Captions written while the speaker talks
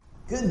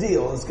Good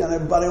deal. It's got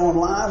everybody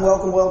online.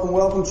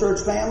 Welcome, church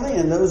family.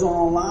 And those on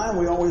online,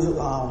 we always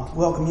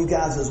welcome you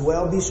guys as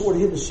well. Be sure to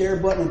hit the share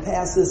button and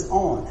pass this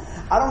on.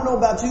 I don't know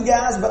about you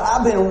guys, but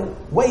I've been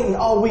waiting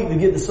all week to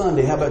get to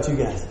Sunday. How about you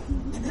guys?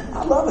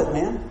 I love it,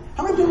 man.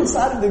 How many people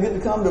excited to get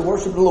to come to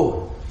worship the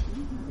Lord?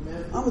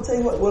 I'm going to tell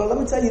you what. Well, let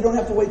me tell you, you don't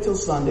have to wait till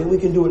Sunday. We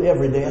can do it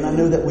every day, and I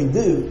know that we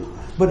do.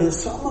 But it's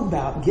something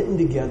about getting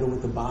together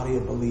with the body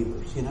of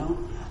believers, you know.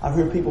 I've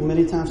heard people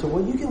many times say,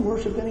 well, you can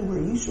worship anywhere.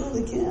 You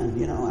surely can,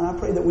 you know. And I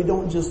pray that we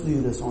don't just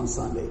do this on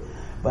Sunday.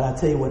 But I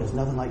tell you what, it's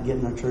nothing like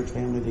getting our church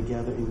family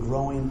together and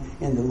growing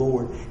in the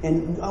Lord.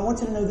 And I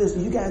want you to know this.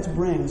 You guys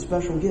bring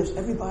special gifts.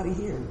 Everybody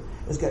here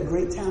has got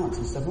great talents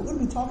and stuff. We're going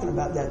to be talking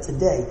about that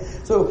today.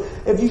 So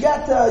if you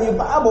got your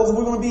Bibles,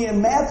 we're going to be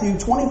in Matthew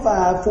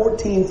 25,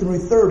 14 through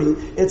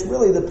 30. It's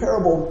really the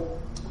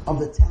parable of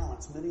the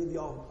talents. Many of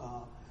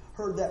y'all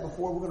heard that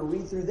before. We're going to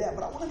read through that.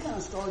 But I want to kind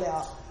of start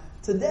out.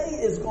 Today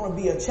is going to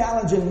be a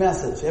challenging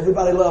message.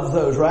 Everybody loves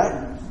those,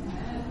 right?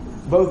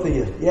 Both of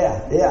you.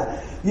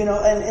 Yeah. You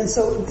know, and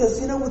so,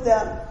 because, you know, with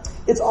that,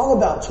 it's all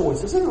about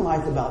choices. Isn't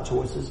life about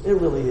choices? It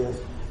really is.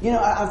 You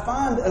know, I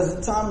find as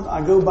the time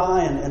I go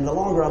by and the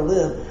longer I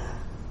live,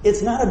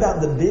 it's not about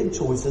the big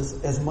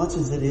choices as much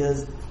as it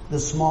is the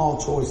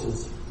small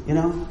choices, you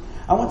know?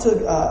 I went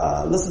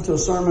to listen to a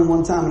sermon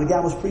one time, and the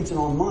guy was preaching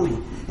on money.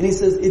 And he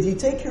says, if you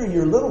take care of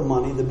your little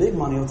money, the big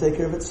money will take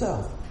care of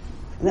itself.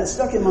 And that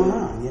stuck in my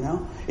mind, you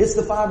know. It's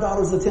the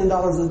 $5, the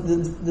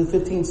 $10, the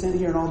 15 cent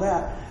here and all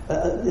that.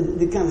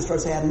 It kind of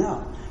starts adding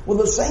up. Well,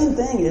 the same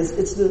thing is,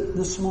 it's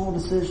the small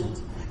decisions.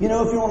 You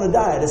know, if you're on a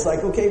diet, it's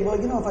like, okay, well,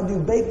 you know, if I do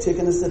baked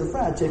chicken instead of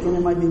fried chicken,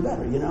 it might be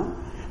better, you know.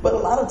 But a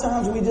lot of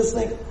times we just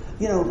think,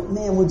 you know,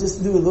 man, we'll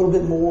just do a little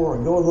bit more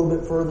or go a little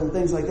bit further and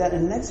things like that.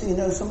 And next thing you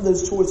know, some of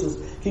those choices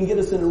can get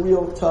us in a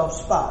real tough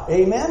spot.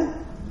 Amen?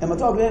 Am I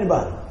talking to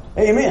anybody?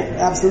 Amen.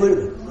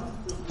 Absolutely.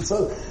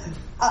 So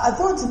I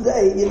thought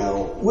today, you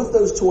know, with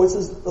those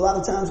choices, a lot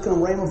of times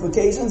come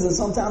ramifications and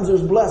sometimes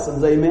there's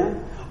blessings.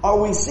 Amen.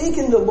 Are we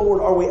seeking the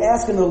Lord? Are we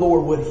asking the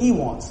Lord what He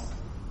wants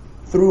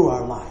through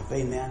our life?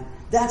 Amen.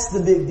 That's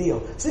the big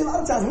deal. See, a lot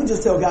of times we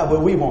just tell God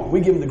what we want.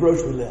 We give Him the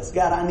grocery list.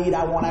 God, I need,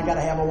 I want, I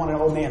gotta have, I want it.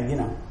 Oh man, you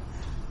know.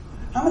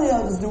 How many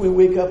of us do we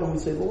wake up and we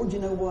say, Lord, you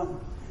know what?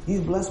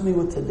 You've blessed me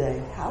with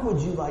today. How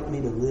would you like me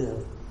to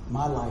live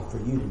my life for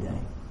you today?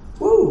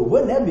 Woo,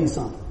 wouldn't that be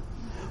something?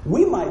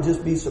 We might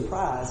just be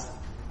surprised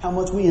how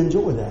much we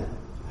enjoy that.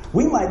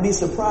 We might be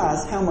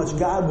surprised how much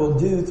God will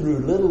do through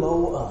little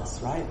old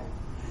us, right?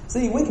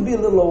 See, we can be a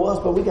little old us,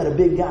 but we got a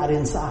big God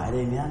inside,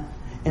 amen?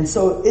 And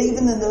so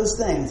even in those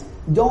things,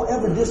 don't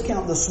ever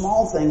discount the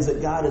small things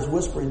that God is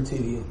whispering to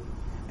you,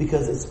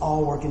 because it's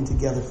all working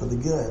together for the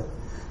good.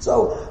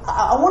 So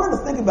I wanted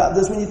to think about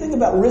this. When you think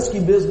about risky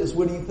business,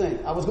 what do you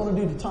think? I was going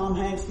to do the Tom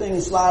Hanks thing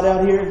and slide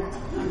out here.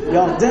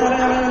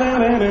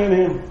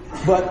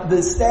 But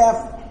the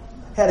staff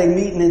had a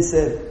meeting and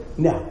said,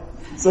 no.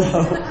 So,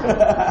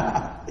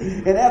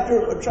 and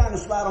after trying to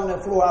slide on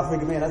that floor, I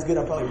figured, man, that's good.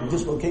 I'll probably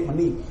dislocate my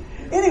knee.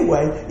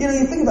 Anyway, you know,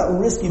 you think about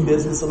risky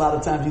business. A lot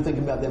of times you think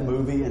about that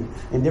movie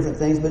and different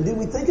things. But do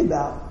we think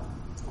about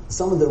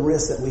some of the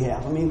risks that we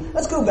have? I mean,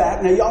 let's go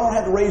back. Now, y'all don't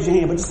have to raise your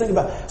hand, but just think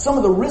about some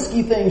of the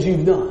risky things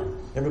you've done.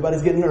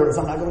 Everybody's getting nervous.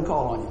 I'm not going to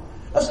call on you.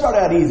 Let's start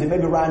out easy.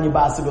 Maybe riding your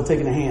bicycle,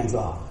 taking the hands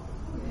off.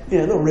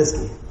 Yeah, a little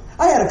risky.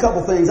 I had a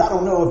couple things. I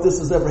don't know if this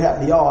has ever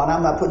happened to y'all, and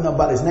I'm not putting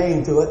nobody's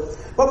name to it.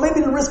 But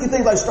maybe the risky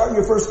things like starting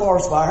your first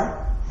forest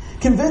fire,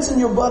 convincing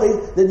your buddy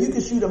that you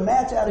can shoot a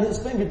match out of his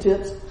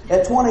fingertips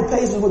at 20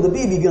 paces with a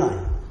BB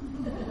gun.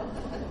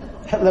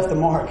 That left a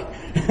mark.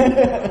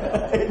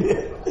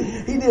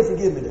 He did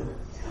forgive me though.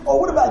 Oh,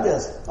 what about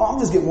this? Oh, I'm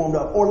just getting warmed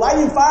up. Or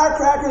lighting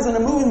firecrackers in a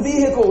moving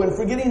vehicle and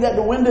forgetting that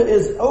the window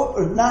is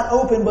not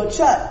open but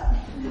shut.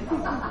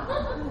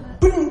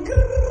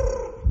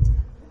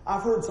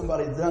 I've heard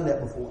somebody done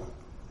that before.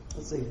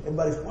 Let's see.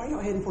 Everybody's, why are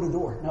y'all heading for the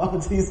door? No, I'm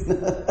teasing.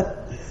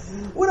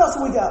 What else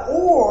have we got?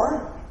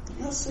 Or,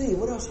 let's see.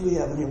 What else do we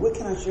have in here? What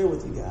can I share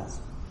with you guys?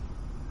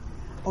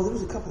 Oh,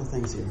 there's a couple of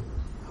things here.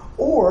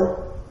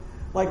 Or,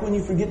 like when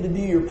you forget to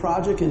do your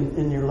project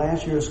in your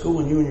last year of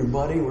school and you and your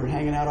buddy were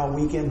hanging out all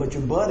weekend, but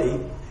your buddy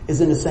is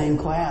in the same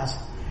class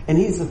and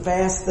he's a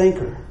fast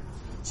thinker.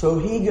 So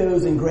he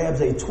goes and grabs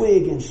a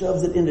twig and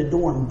shoves it in the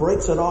door and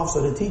breaks it off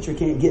so the teacher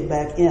can't get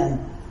back in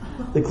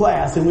the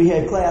class. And we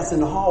had class in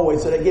the hallway,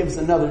 so that gave us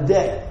another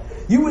day.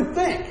 You would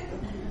think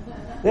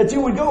that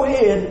you would go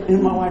ahead,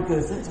 and my wife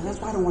goes, that's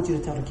why I don't want you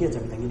to tell the kids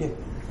everything you do.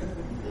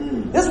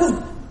 This was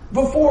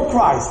before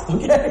Christ,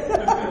 okay?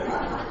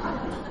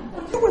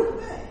 You would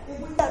think if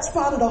we got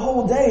spotted a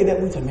whole day that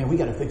we said, man, we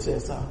got to fix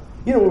this up.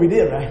 You know what we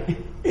did, right?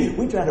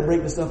 We tried to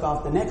break the stuff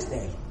off the next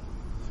day.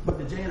 But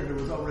the janitor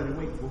was already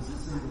waiting for us.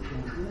 In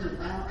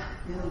and out,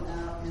 in and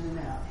out, in and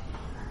out.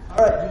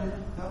 All right, Junior,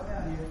 help me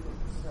out here.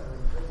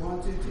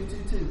 1, 2, 2,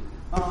 2, 2.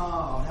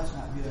 Oh, that's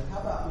not good. How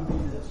about we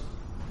do this?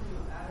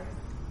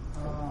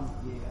 Yeah.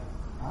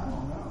 I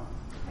don't know.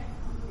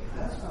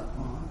 That's not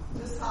fun.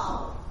 Just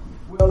holler.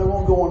 Well, it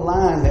won't go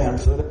online now,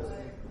 so that's...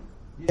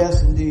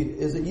 Yes, indeed.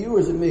 Is it you or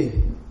is it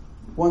me?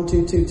 1,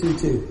 2, 2, 2,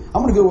 2.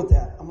 I'm going to go with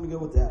that. I'll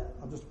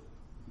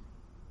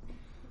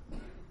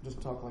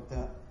just talk like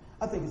that.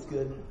 I think it's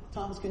good.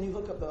 Thomas, can you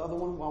look up the other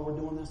one while we're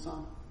doing this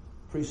song?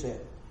 Appreciate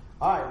it.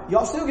 All right.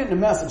 Y'all still getting the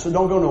message, so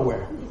don't go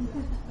nowhere.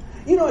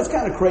 You know, it's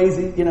kind of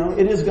crazy. You know,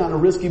 it is kind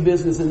of risky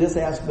business in this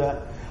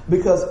aspect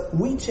because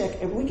we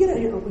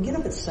get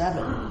up at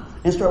 7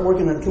 and start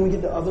working on it. Can we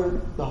get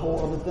the whole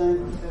other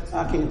thing?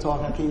 I can't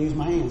talk. I can't use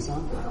my hands,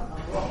 son.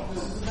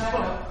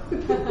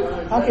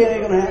 How can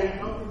I gonna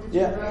have?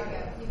 Yeah.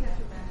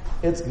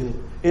 It's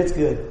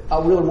good. I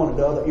really wanted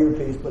the other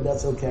earpiece, but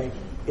that's okay.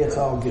 It's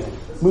all good.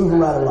 Moving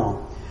right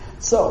along.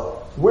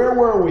 So, where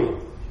were we?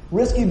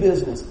 Risky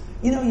business.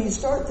 You know, you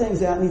start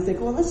things out and you think,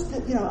 well,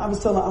 I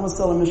was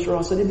telling Miss Cheryl,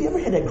 I said, have you ever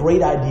had that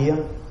great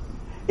idea?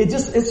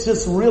 It's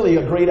just really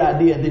a great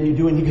idea. And then you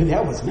do it and you go,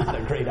 that was not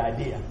a great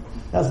idea.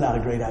 That's not a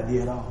great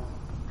idea at all.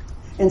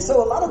 And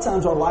so a lot of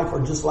times our life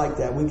are just like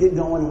that. We get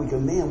going and we go,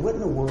 man, what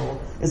in the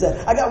world is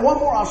that? I got one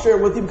more I'll share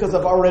with you because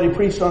I've already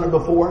preached on it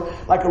before.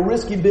 Like a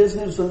risky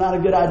business or not a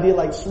good idea,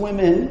 like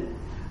swimming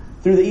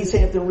through the East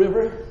Hampton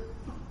River,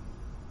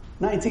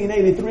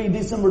 1983,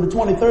 December the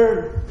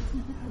 23rd,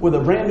 with a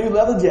brand new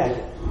leather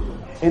jacket.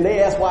 And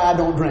they ask why I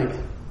don't drink.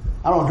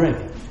 I don't drink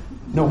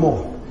no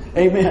more.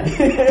 Amen.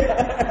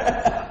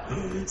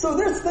 So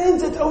there's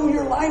things that over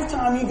your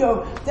lifetime you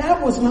go,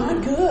 that was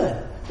not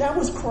good. That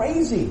was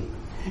crazy.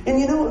 And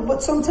you know,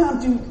 but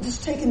sometimes you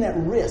just taking that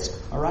risk,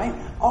 all right?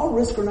 All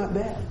risks are not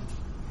bad.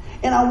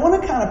 And I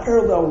want to kind of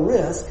parallel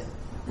risk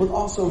with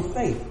also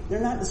faith.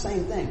 They're not the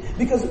same thing.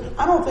 Because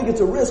I don't think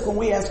it's a risk when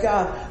we ask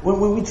God, when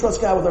we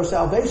trust God with our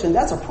salvation.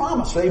 That's a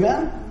promise,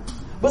 amen?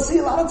 But see,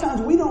 a lot of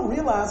times we don't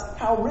realize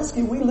how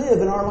risky we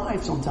live in our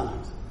life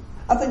sometimes.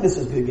 I think this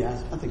is good,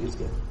 guys. I think it's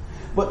good.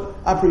 But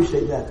I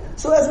appreciate that.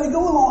 So as we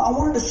go along, I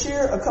wanted to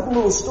share a couple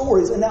little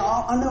stories. And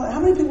now I know, how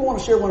many people want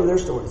to share one of their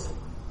stories?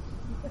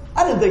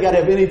 I didn't think I'd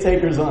have any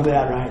takers on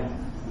that, right?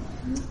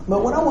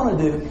 But what I want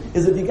to do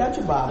is, if you got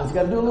your Bibles, you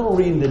got to do a little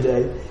reading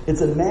today.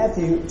 It's in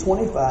Matthew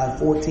 25,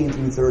 14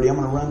 through 30. I'm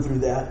going to run through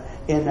that.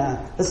 And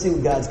let's see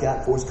what God's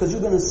got for us. Because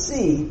you're going to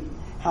see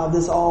how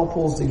this all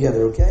pulls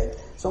together, okay?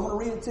 So I'm going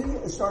to read it to you.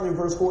 It's starting in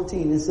verse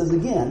 14. It says,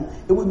 again,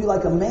 it would be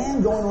like a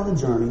man going on a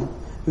journey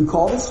who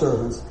called his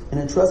servants and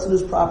entrusted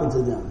his property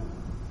to them.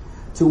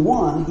 To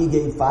one, he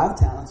gave 5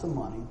 talents of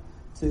money.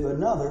 To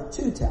another,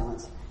 2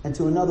 talents. And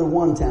to another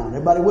 1 talent.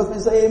 Everybody with me?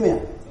 Say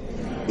amen.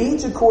 Amen.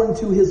 Each according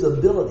to his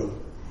ability.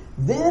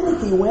 Then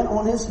he went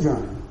on his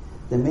journey.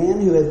 The man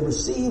who had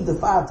received the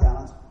 5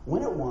 talents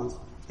went at once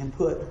and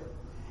put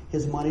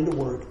his money to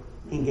work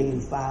and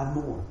gained 5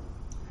 more.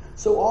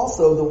 So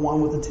also the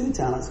one with the 2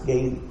 talents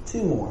gained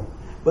 2 more.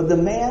 But the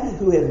man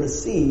who had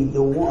received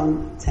the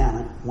 1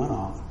 talent went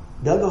off,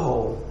 dug a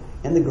hole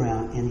in the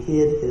ground, and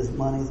hid his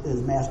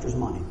master's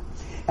money.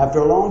 After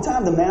a long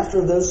time, the master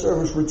of those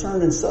servants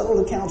returned and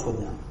settled accounts with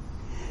them.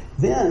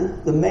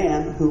 Then the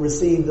man who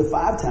received the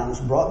 5 talents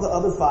brought the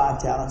other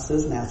 5 talents to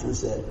his master and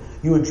said,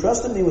 you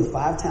entrusted me with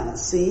 5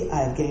 talents. See,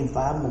 I have gained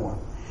 5 more.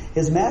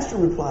 His master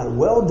replied,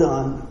 well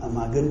done,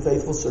 my good and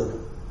faithful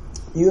servant.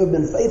 You have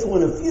been faithful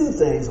in a few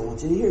things. I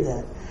want you to hear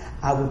that.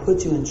 I will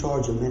put you in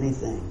charge of many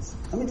things.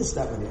 Let me just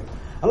stop right there.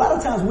 A lot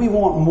of times we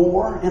want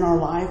more in our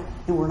life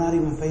and we're not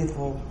even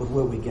faithful with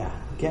what we got.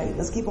 Okay,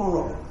 let's keep on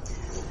rolling.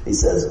 He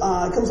says,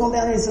 comes on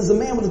down here, he says, the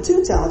man with the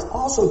 2 talents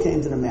also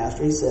came to the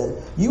master. He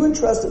said, you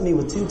entrusted me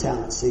with 2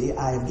 talents. See,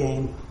 I have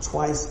gained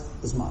twice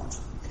as much.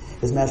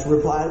 His master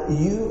replied,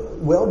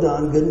 well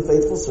done, good and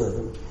faithful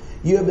servant.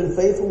 You have been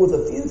faithful with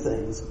a few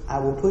things. I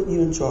will put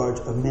you in charge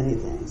of many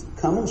things.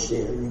 Come and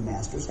share your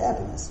master's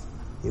happiness.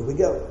 Here we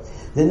go.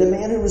 Then the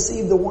man who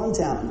received the 1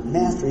 talent,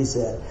 master, he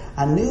said,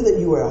 I knew that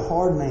you were a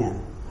hard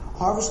man,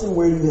 harvesting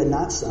where you had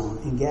not sown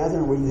and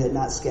gathering where you had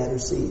not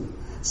scattered seed.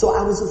 So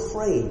I was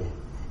afraid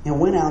and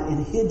went out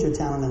and hid your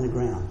talent in the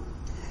ground.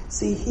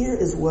 See, here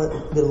is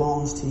what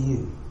belongs to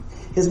you.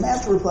 His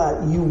master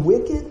replied, you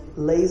wicked,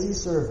 lazy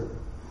servant.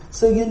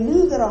 So you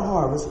knew that I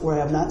harvest where I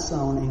have not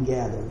sown and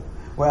gathered,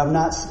 where I have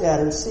not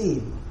scattered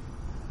seed.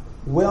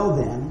 Well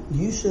then,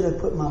 you should have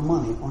put my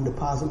money on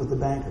deposit with the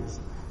bankers,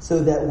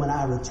 so that when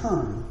I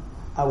return,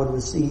 I would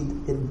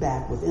receive it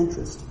back with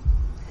interest.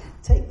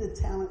 Take the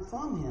talent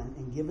from him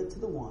and give it to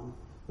the one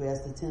who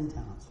has the 10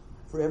 talents.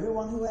 For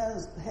everyone who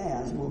has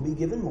will be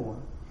given more,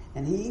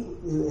 and he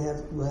who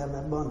has will have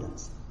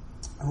abundance.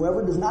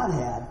 Whoever does not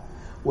have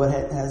what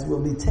has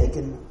will be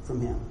taken from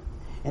him.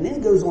 And then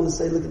it goes on to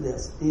say, look at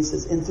this. He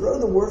says, and throw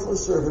the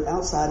worthless servant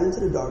outside into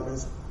the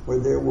darkness, where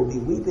there will be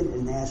weeping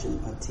and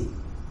gnashing of teeth.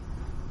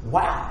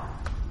 Wow.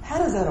 How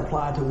does that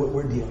apply to what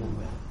we're dealing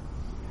with?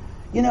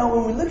 You know,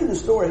 when we look at the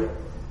story,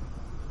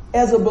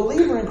 as a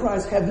believer in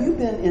Christ, have you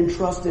been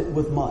entrusted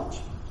with much?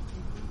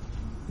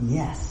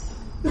 Yes.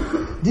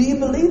 Do you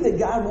believe that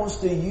God wants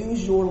to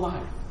use your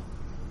life?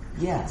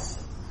 Yes.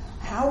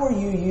 How are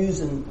you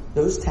using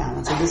those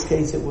talents? In this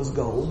case, it was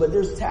gold, but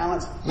there's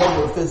talents,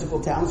 regular physical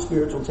talents,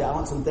 spiritual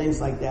talents, and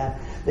things like that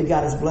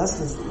God has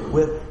blessed us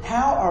with.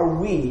 How are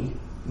we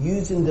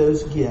using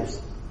those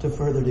gifts to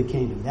further the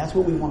kingdom. That's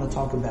what we want to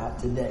talk about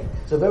today.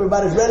 So if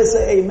everybody's ready,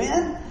 say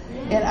amen.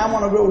 Amen. And I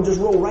want to just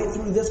roll right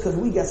through this because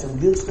we got some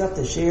good stuff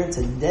to share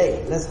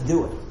today. Let's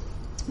do it.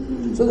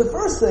 So the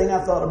first thing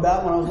I thought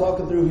about when I was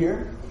walking through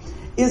here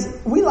is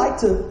we like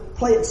to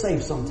play it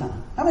safe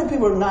sometimes. How many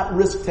people are not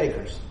risk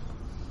takers?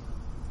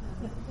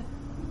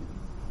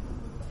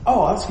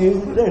 Oh,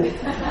 excuse me.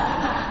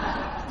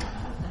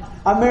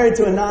 I'm married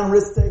to a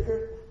non-risk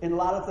taker in a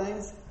lot of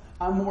things.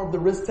 I'm more of the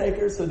risk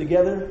taker, so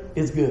together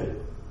it's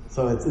good.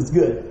 So it's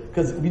good.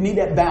 Because we need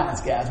that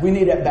balance, guys. We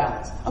need that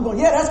balance. I'm going,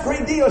 yeah, that's a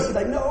great deal. She's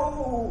like,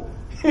 no.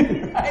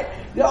 Right?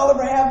 Y'all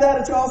ever have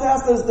that at y'all's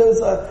house? Those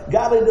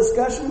godly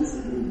discussions?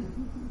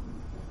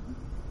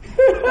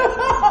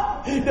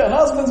 The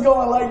husband's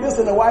going like this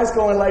and the wife's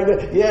going like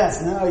this.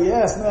 Yes, no.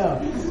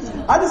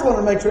 I just wanted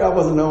to make sure I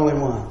wasn't the only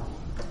one.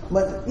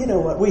 But you know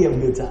what? We have a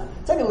good time.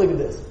 Take a look at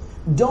this.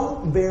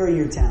 Don't bury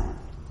your talent.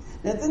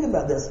 Now think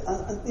about this.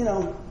 Right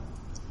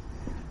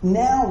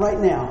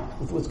now,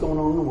 with what's going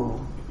on in the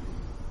world,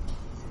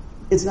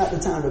 it's not the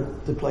time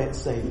to play it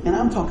safe. And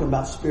I'm talking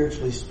about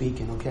spiritually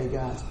speaking, okay,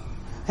 guys?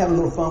 Having a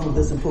little fun with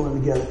this and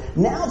pulling together.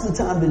 Now's the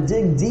time to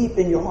dig deep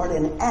in your heart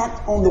and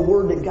act on the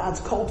word that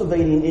God's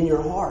cultivating in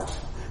your heart.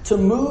 To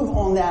move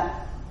on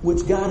that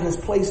which God has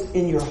placed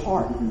in your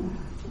heart.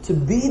 To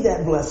be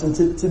that blessing,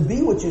 to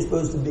be what you're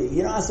supposed to be.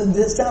 You know, I said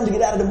it's time to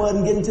get out of the mud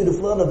and get into the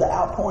flood of the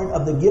outpouring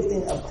of the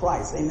gifting of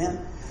Christ.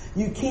 Amen?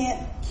 You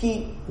can't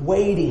keep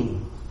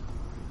waiting.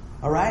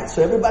 Alright?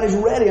 So everybody's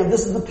ready.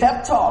 This is the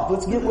pep talk.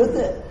 Let's get with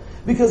it.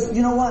 Because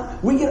you know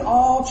what? We get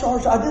all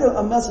charged. I did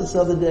a message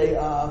the other day,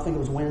 I think it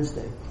was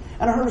Wednesday.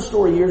 And I heard a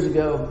story years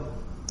ago,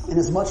 and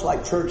it's much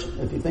like church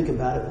if you think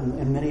about it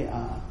in many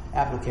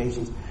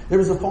applications. There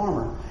was a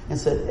farmer and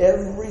said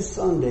every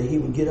Sunday he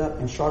would get up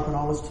and sharpen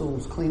all his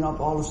tools, clean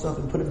up all the stuff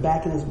and put it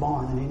back in his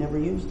barn, and he never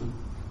used them.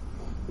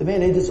 The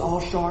man, they just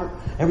all sharp,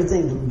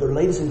 everything, the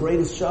latest and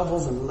greatest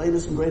shovels and the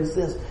latest and greatest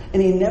this.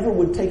 And he never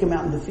would take them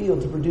out in the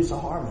field to produce a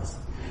harvest.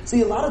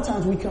 See, a lot of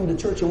times we come to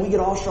church and we get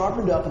all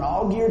sharpened up and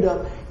all geared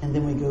up, and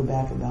then we go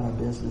back about our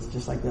business,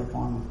 just like that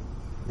farmer,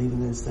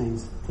 leaving those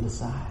things to the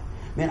side.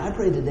 Man, I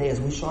pray today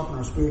as we sharpen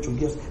our spiritual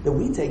gifts that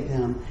we take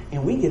them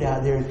and we get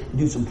out there and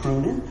do some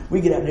pruning. We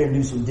get out there and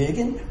do some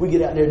digging. We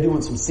get out there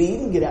doing some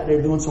seeding. Get out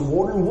there doing some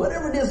watering.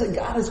 Whatever it is that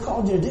God has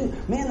called you to do.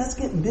 Man, let's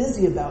get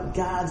busy about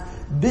God's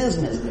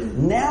business.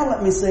 Now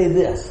let me say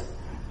this.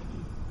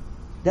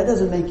 That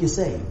doesn't make you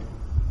saved.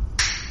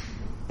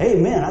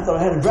 Amen. I thought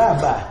I had a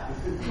drive-by.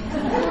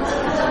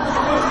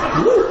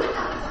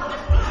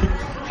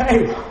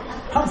 Hey,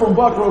 I'm from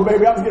Buckrow,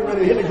 baby. I was getting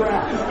ready to hit the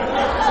ground.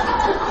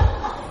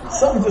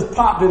 Something just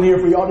popped in here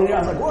for y'all today. I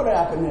was like, what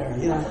happened there?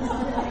 You know,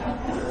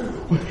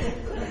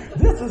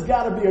 this has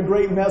got to be a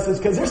great message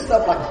because there's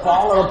stuff like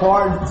falling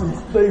apart and some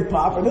things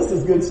popping. This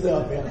is good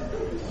stuff, man.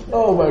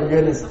 Oh my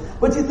goodness.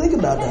 But you think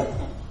about that.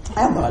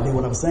 I have no idea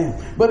what I was saying.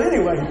 But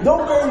anyway,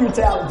 don't bury your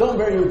talent. Don't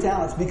bury your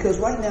talents, because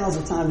right now is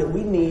the time that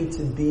we need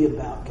to be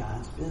about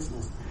God's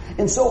business.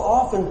 And so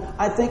often,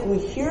 I think we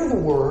hear the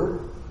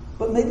word,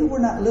 but maybe we're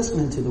not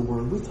listening to the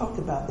word. We talked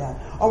about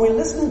that. Are we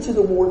listening to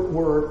the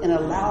word and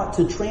allow it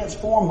to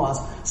transform us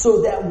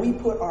so that we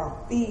put our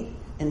feet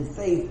and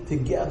faith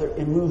together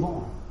and move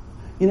on?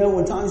 You know,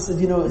 when Tommy said,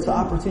 it's an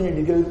opportunity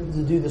to go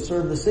to do the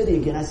Serve the City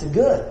again, I said,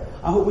 good.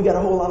 I hope we got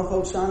a whole lot of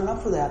folks signing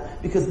up for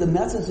that, because the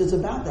message is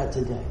about that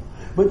today.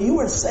 But you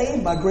are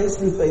saved by grace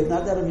through faith,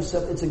 not that of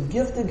yourself. It's a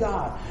gift of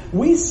God.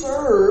 We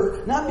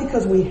serve not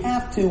because we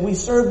have to. We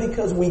serve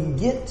because we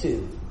get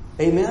to.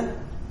 Amen?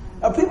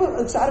 Are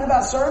people excited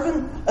about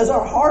serving? Is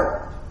our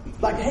heart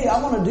like, hey,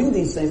 I want to do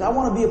these things. I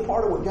want to be a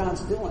part of what God's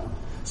doing.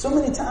 So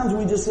many times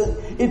we just say,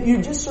 if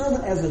you're just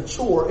serving as a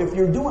chore, if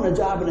you're doing a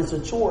job and it's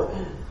a chore,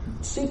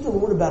 seek the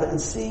Lord about it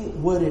and see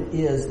what it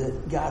is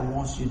that God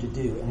wants you to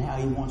do and how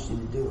He wants you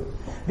to do it.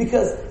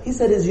 Because He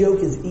said His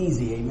yoke is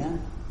easy,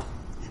 amen?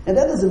 And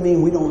that doesn't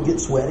mean we don't get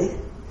sweaty.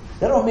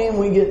 That don't mean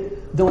we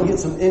don't get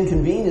some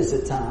inconvenience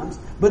at times.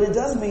 But it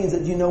does mean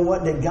that, you know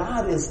what, that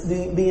God is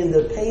being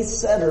the pace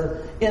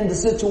setter in the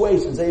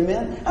situations.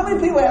 Amen? How many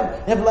people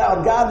have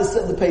allowed God to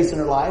set the pace in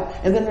their life,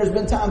 and then there's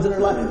been times in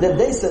their life that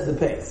they set the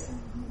pace?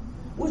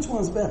 Which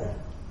one's better?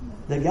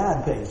 The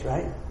God pace,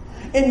 right?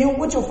 And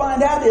what you'll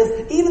find out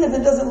is, even if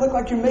it doesn't look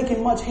like you're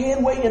making much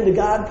headway into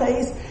God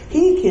pace,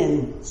 He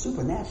can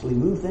supernaturally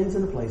move things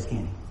into place,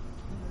 can't He?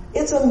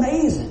 It's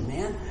amazing,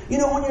 man. You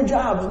know, on your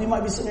job, you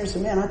might be sitting there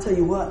saying, man, I tell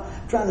you what,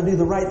 trying to do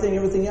the right thing,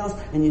 everything else,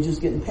 and you're just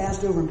getting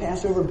passed over and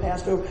passed over and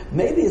passed over.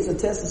 Maybe it's a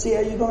test to see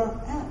how you're going to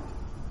act.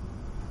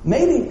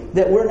 Maybe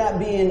that we're not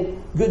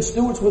being good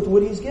stewards with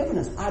what He's given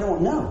us. I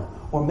don't know.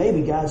 Or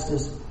maybe God's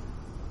just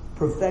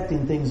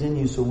perfecting things in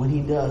you, so when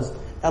He does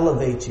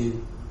elevate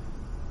you,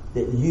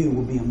 that you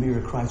will be a mirror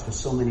of Christ for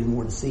so many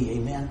more to see.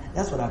 Amen?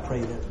 That's what I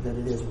pray that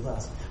it is with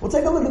us. Well,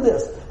 take a look at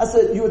this. I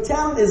said, your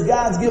talent is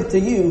God's gift to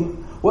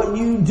you. What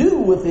you do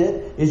with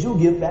it is you'll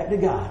give back to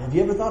God. Have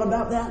you ever thought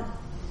about that?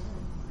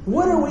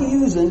 What are we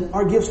using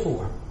our gifts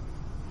for?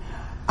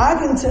 I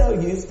can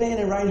tell you,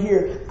 standing right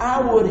here, I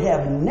would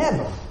have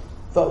never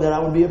thought that I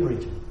would be a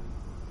preacher.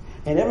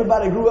 And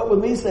everybody who grew up with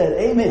me said,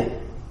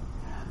 amen.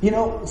 You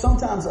know,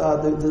 sometimes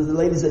the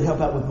ladies that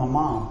help out with my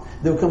mom,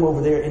 they'll come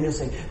over there and they'll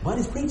say,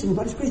 Buddy's preaching. You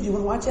want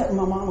to watch that? And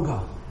my mom will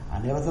go, I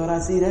never thought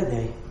I'd see that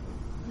day.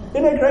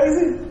 Isn't that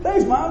crazy?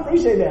 Thanks, Mom.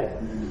 Appreciate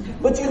that.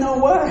 But you know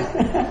what?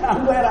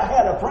 I'm glad I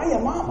had a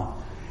praying mama.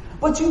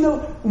 But you know,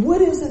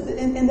 what is it?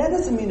 And that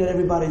doesn't mean that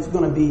everybody's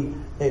going to be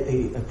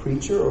a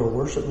preacher or a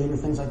worship leader,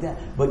 things like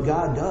that. But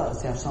God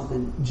does have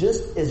something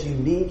just as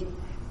unique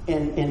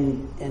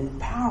and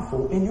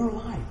powerful in your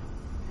life.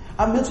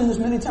 I've mentioned this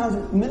many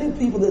times. Many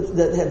people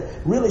that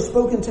have really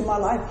spoken to my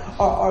life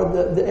are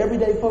the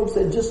everyday folks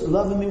that just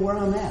loving me where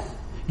I'm at,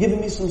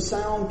 giving me some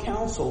sound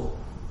counsel,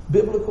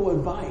 biblical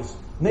advice,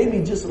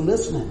 maybe just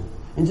listening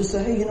and just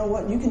say, hey, you know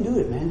what? You can do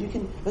it, man.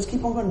 Let's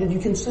keep on going. Did you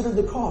consider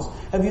the cost?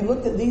 Have you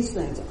looked at these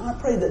things? I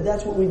pray that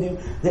that's what we do,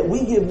 that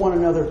we give one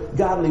another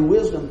godly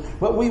wisdom.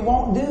 But we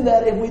won't do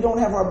that if we don't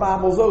have our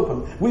Bibles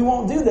open. We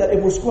won't do that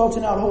if we're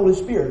squelching out Holy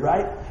Spirit,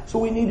 right? So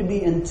we need to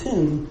be in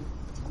tune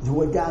to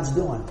what God's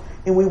doing.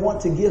 And we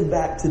want to give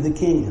back to the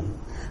kingdom.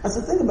 I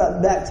said, think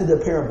about back to the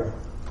parable.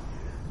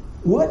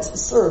 What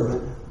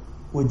servant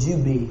would you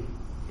be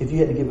if you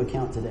had to give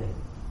account today?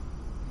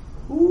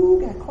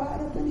 Ooh, got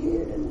quiet up in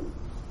here, didn't it?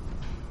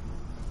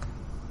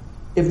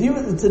 If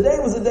today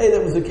was a day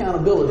that was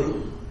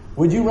accountability,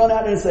 would you run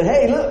out there and say,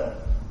 hey, look,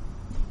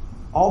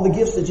 all the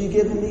gifts that you've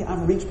given me,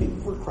 I've reached people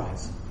for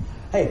Christ.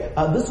 Hey,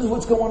 this is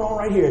what's going on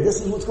right here.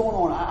 This is what's going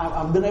on.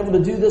 I've been able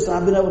to do this, and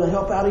I've been able to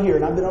help out of here,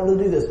 and I've been able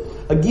to do this.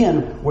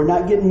 Again, we're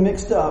not getting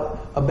mixed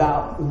up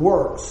about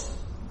works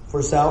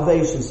for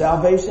salvation.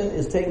 Salvation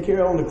is taken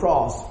care of on the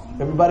cross.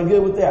 Everybody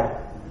good with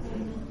that?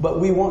 But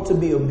we want to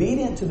be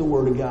obedient to the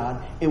Word of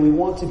God, and we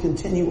want to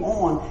continue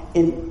on.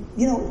 And,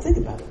 you know, think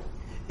about it.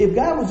 If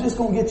God was just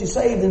going to get you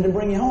saved and to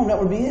bring you home, that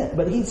would be it.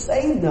 But He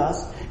saved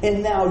us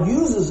and now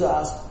uses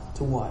us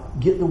to what?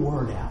 Get the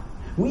Word out.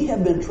 We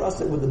have been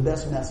trusted with the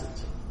best message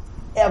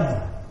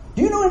ever.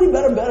 Do you know any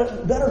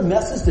better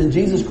message than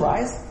Jesus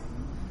Christ?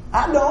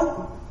 I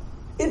don't.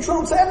 It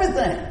trumps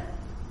everything.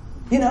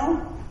 You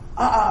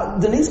know,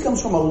 Denise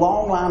comes from a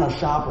long line of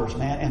shoppers,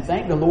 man. And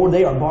thank the Lord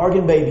they are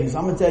bargain babies.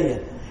 I'm going to tell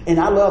you. And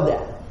I love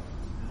that.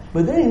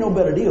 But there ain't no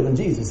better deal than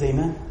Jesus.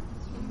 Amen.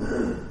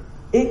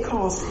 It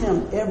costs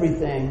Him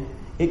everything.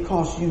 It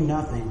costs you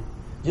nothing.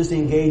 Just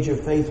engage your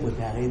faith with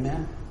that.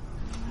 Amen.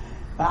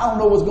 I don't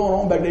know what's going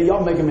on back there.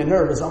 Y'all making me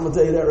nervous. I'm going to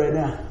tell you that right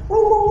now.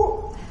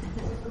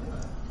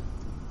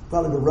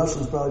 Probably the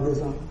Russians probably did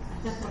something.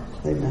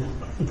 Amen.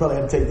 You probably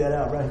have to take that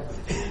out, right?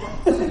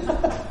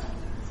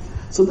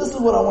 So this is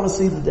what I want to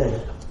see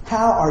today.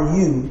 How are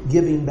you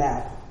giving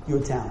back your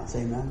talents?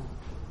 Amen.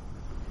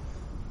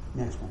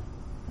 Next one.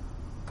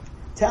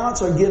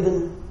 Talents are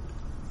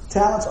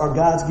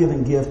God's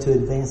given gift to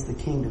advance the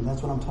kingdom.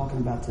 That's what I'm talking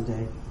about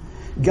today.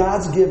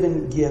 God's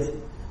given gift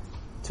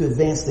to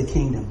advance the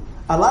kingdom.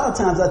 A lot of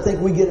times I think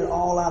we get it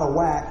all out of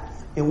whack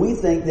and we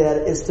think that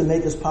it's to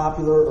make us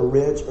popular or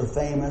rich or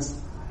famous,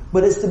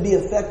 but it's to be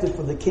effective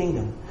for the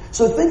kingdom.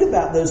 So think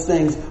about those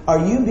things.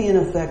 Are you being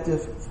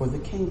effective for the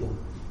kingdom?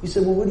 You say,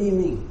 well, what do you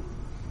mean?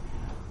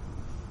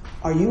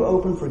 Are you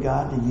open for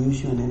God to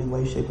use you in any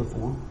way, shape, or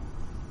form?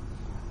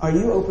 Are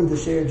you open to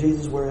share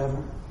Jesus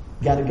wherever?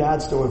 Got a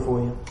God story for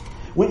you.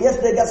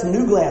 Yesterday got some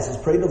new glasses.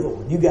 Pray the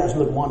Lord. You guys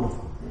look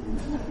wonderful.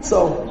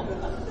 So,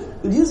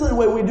 usually the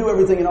way we do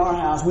everything in our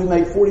house, we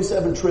make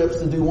 47 trips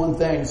to do one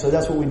thing. So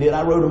that's what we did.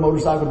 I rode a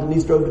motorcycle,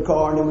 Denise drove the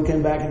car, and then we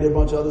came back and did a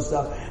bunch of other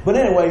stuff. But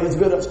anyway, it's a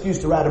good excuse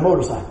to ride a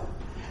motorcycle.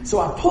 So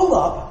I pull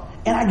up,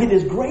 and I get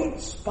this great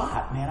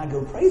spot, man. I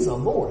go, praise the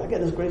Lord. I got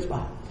this great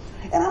spot.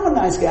 And I'm a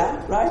nice guy,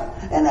 right?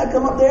 And I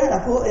come up there, and I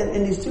pull,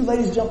 and these two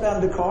ladies jump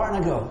out of the car, and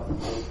I go,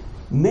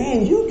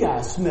 man, you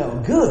guys smell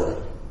good.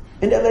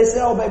 And then they say,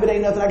 oh, baby, it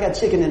ain't nothing. I got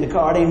chicken in the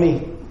car. It ain't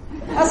me.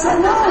 I said,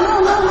 no.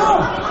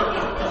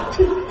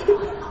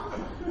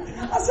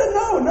 I said,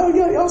 no,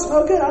 y'all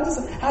smell good. I just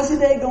said, how's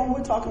your day going?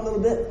 We're talking a little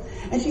bit.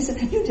 And she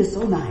said, you're just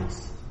so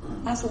nice.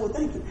 I said, well,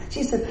 thank you.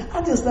 She said,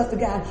 I just left a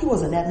guy. He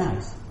wasn't that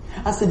nice.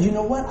 I said, you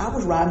know what? I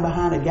was riding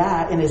behind a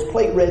guy and his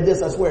plate read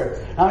this, I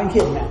swear. I ain't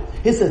kidding now.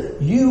 It said,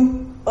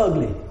 you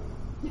ugly.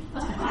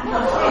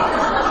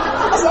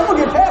 I said, I'm going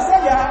to get past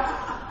that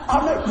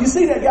guy. You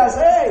see that guy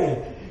say,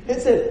 hey. It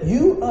said,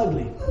 you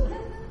ugly.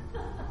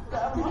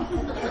 I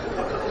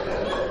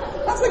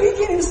was like, he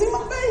can't even see my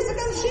face. I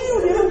got a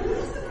shield, you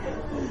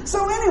know.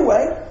 So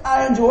anyway,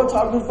 I enjoy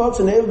talking to folks,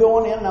 and they'll go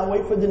on in, and I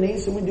wait for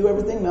Denise, and we do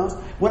everything else.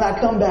 When I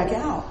come back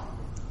out,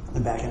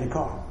 I'm back in the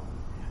car.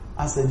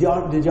 I said,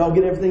 did y'all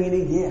get everything you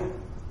need? Yeah.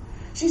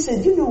 She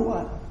said, you know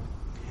what?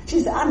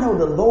 She said, I know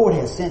the Lord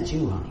has sent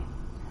you, honey.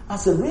 I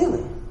said,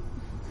 really?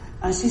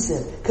 And she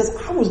said, because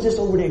I was just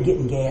over there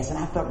getting gas, and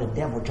I felt the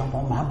devil jump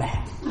on my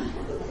back.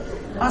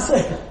 I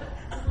said,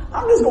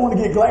 I'm just going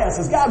to get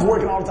glasses. God's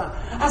working all the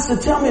time. I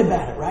said, tell me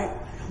about it, right?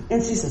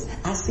 And she says,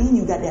 I seen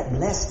you got that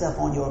blessed stuff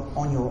on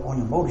your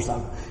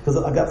motorcycle. Because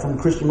I got from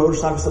Christian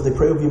motorcycle stuff. They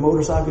pray over your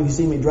motorcycle. If you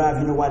see me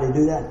drive, you know why they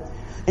do that.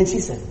 And she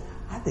said,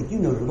 I think you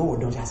know the Lord,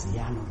 don't you? I said,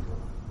 yeah, I know the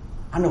Lord.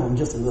 I know him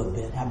just a little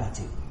bit. How about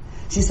you?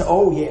 She said,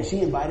 oh yeah, she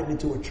invited me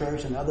to her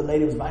church and the other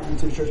lady was inviting me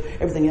to the church,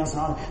 everything else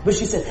and all that. But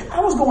she said, I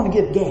was going to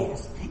get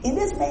gas. And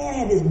this man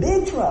had this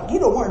big truck. You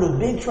know, one of those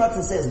big trucks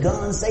that says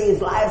guns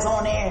saves lives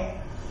on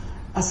there.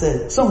 I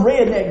said, some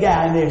redneck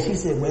guy in there. She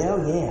said,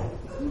 well, yeah.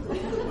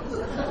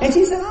 And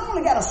she said, I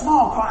only got a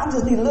small car. I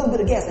just need a little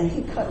bit of gas. And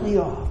he cut me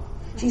off.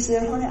 She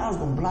said, honey, I was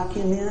going to block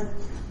him in.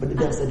 But the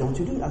devil said, don't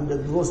you do that. The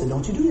Lord said,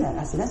 don't you do that.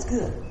 I said, that's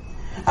good.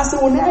 I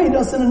said, well, now he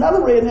done send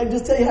another redneck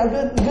just tell you how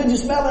good you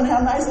smell and how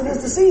nice it is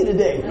to see you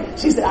today.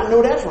 She said, I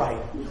know that's right.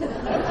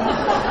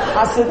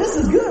 I said, this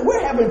is good.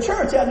 We're having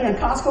church out there in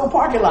Costco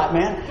parking lot,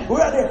 man. We're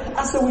out there.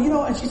 I said, well, you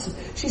know, and she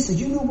said,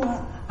 you know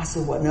what? I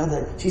said, what?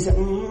 Another. She said,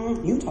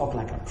 you talk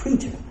like a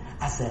preacher.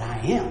 I said, I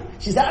am.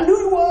 She said, I knew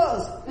you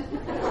was.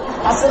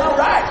 I said, all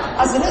right.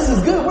 I said, this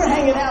is good. We're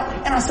hanging out.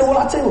 And I said, well,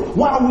 I'll tell you,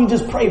 why don't we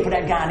just pray for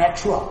that guy in that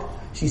truck?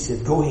 She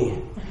said, go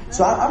ahead.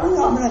 So I'm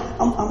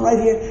right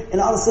here, and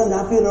all of a sudden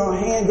I feel her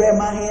hand grab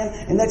my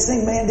hand, and next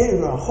thing, man,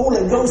 there's a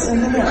Holy Ghost in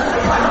there. Hey,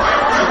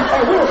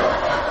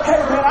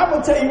 man, I'm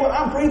gonna tell you what,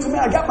 I'm preaching,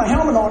 man. I got my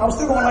helmet on, I'm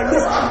still going like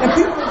this, and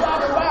people are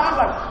driving by. I'm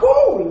like,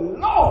 oh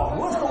Lord,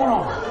 what's going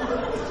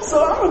on?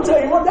 So I'm gonna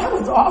tell you what, that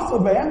was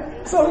awesome,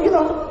 man. So you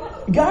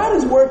know, God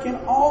is working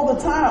all the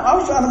time. I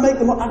was trying to make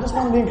them. I just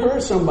wanted to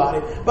encourage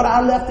somebody, but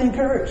I left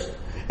encouraged.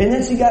 And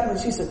then she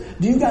said,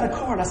 do you got a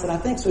card? I said, I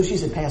think so. She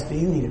said, Pastor,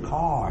 you need a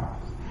card.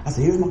 I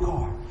said, here's my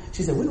card.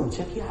 She said, we're going to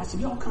check you out. I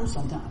said, y'all come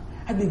sometime.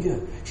 That'd be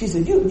good. She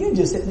said, you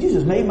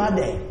just made my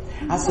day.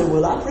 I said,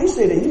 well, I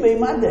appreciate it. You made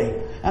my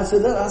day. I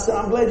said,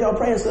 I'm glad y'all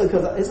praying, sir,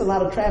 because it's a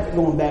lot of traffic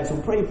going back. So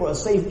pray for a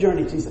safe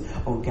journey. She said,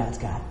 oh, God's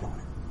got it, don't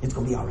it? It's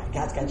going to be all right.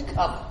 God's got you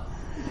covered.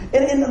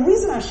 And the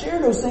reason I share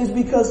those things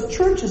because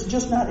church is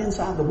just not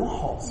inside the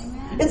walls.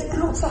 It's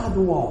outside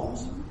the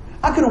walls.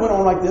 I could have went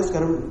on like this,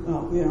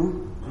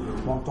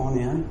 walked on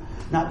in,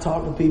 not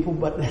talk to people,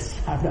 but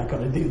I'm not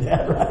going to do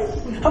that, right?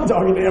 I'm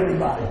talking to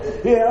everybody.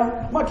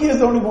 Yeah, my kids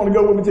don't even want to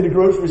go with me to the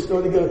grocery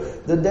store. They go,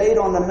 the date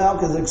on the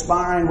milk is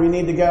expiring. We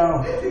need to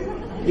go.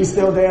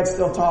 Dad's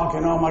still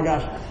talking. Oh my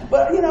gosh.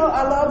 But you know,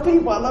 I love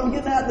people. I love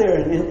getting out there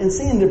and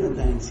seeing different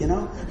things, you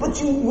know. But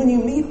when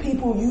you meet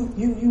people,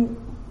 you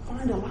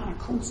find a lot of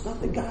cool stuff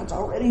that God's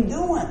already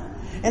doing.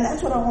 And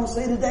that's what I want to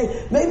say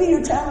today. Maybe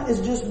your talent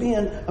is just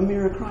being a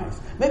mirror of Christ.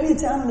 Maybe your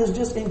talent is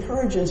just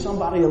encouraging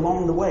somebody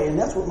along the way. And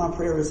that's what my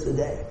prayer is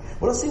today.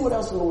 Well, let's see what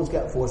else the Lord's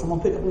got for us. I'm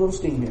going to pick up a little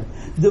steam here.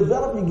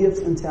 Develop your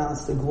gifts and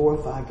talents to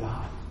glorify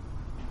God.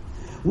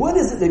 What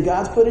is it that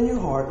God's put in your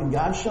heart and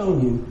God's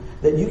shown you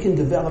that you can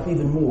develop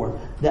even more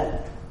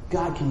that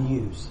God can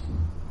use?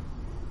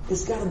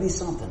 It's got to be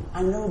something.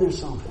 I know there's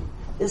something.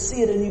 I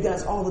see it in you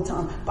guys all the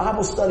time.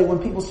 Bible study, when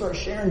people start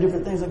sharing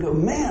different things, I go,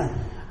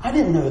 man, I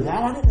didn't know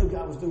that. I didn't know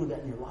God was doing that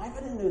in your life.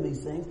 I didn't know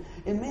these things.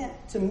 And man,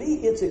 to me,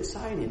 it's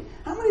exciting.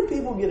 How many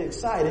people get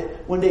excited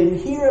when they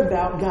hear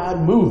about God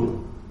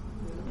moving?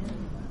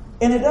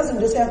 And it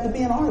doesn't just have to be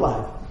in our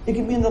life. It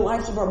can be in the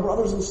lives of our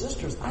brothers and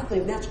sisters. I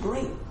think that's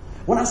great.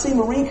 When I see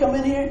Marie come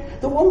in here,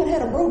 the woman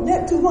had a broke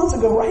neck 2 months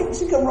ago, right?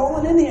 She come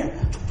rolling in here.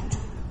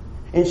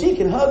 And she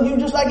can hug you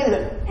just like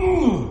it.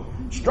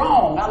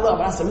 Strong. I love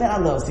it. I said, man, I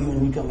love seeing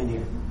when you come in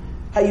here.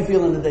 How you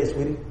feeling today,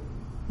 sweetie?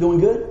 Doing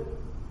good?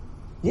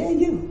 Yeah,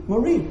 you,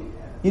 Marie.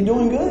 You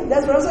doing good?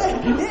 That's what I'm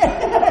saying.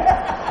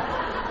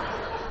 Yeah.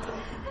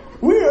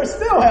 We are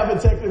still having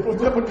technical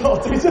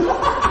difficulties. Woo!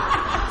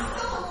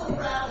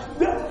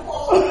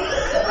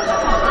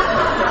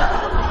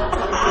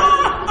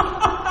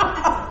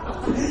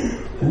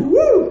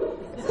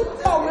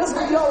 Oh, that's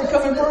what y'all are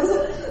coming first.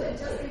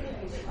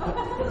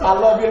 I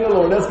love you in the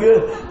Lord. That's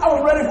good. I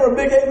was ready for a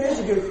big amen.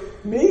 She goes,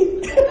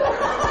 me?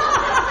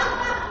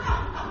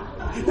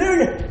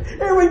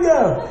 Here we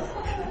go.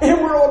 And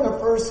we're on the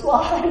first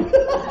slide.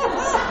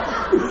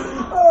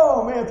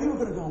 Oh man, people are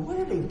going to go, what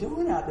are they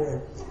doing out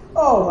there?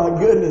 Oh my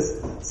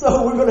goodness.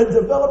 So we're going to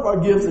develop our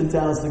gifts and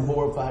talents to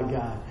glorify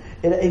God.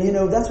 And you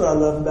know, that's what I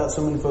love about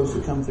so many folks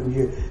who come through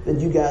here, that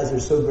you guys are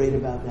so great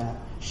about that.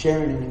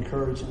 Sharing and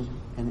encouraging.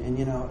 And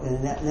you know,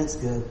 and that's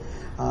good.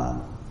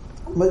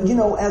 But you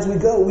know, as we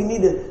go, we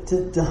need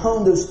to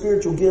hone those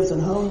spiritual gifts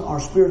and hone our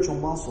spiritual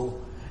muscle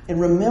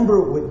and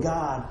remember what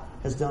God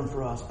has done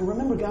for us. And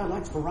remember, God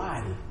likes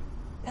variety.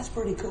 That's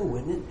pretty cool,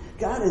 isn't it?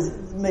 God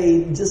has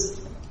made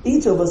just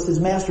each of us his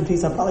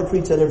masterpiece. I probably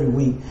preach that every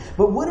week.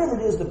 But whatever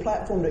it is, the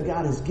platform that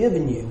God has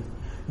given you,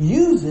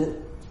 use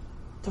it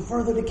to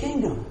further the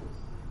kingdom.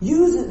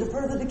 Use it to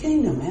further the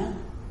kingdom,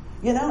 man.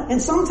 You know,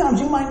 and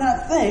sometimes you might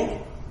not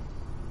think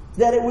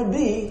that it would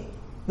be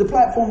the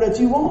platform that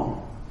you want.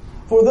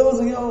 For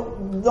those of y'all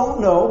who don't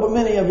know, but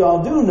many of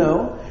y'all do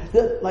know,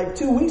 that like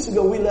 2 weeks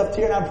ago we left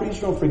here and I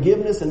preached on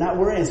forgiveness and not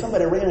worrying, and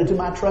somebody ran into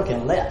my truck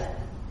and left.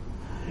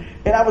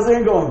 And I was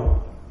there going,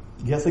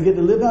 guess I get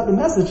to live out the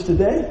message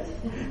today.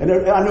 And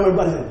I know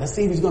everybody said, let's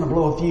see if he's going to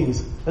blow a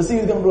fuse. Let's see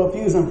if he's going to blow a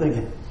fuse. I'm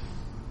thinking,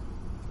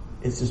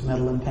 it's just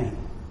metal and paint,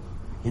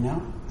 you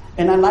know?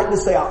 And I like to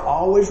say I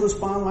always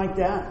respond like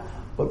that,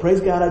 But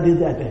praise God I did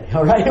that day.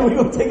 All right? We're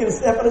going to take it a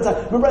step at a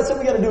time. Remember I said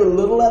we got to do it a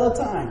little at a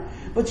time.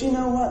 But you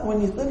know what? When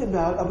you think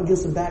about it up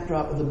against the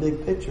backdrop of the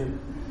big picture,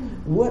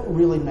 what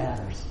really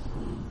matters?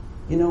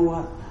 You know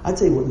what? I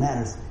tell you what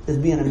matters is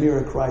being a mirror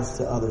of Christ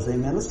to others.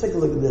 Amen. Let's take a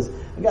look at this.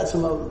 I got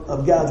some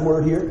of God's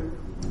word here.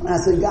 And I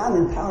said God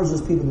empowers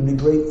his people to do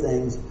great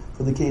things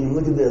for the kingdom.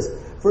 Look at this.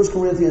 1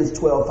 Corinthians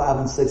 12, 5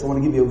 and 6. I want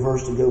to give you a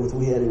verse to go with.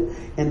 We had it.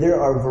 And there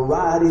are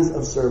varieties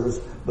of service,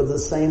 but the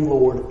same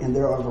Lord. And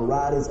there are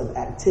varieties of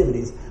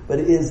activities, but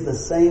it is the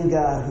same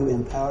God who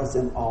empowers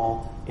them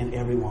all and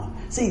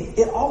everyone. See,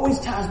 it always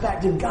ties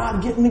back to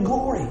God getting the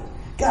glory.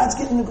 God's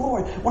getting the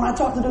glory. When I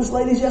talked to those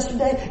ladies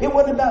yesterday, it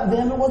wasn't about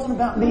them. It wasn't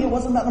about me. It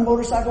wasn't about the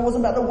motorcycle. It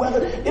wasn't about the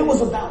weather. It was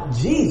about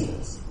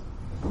Jesus.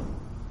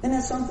 Isn't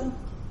that something?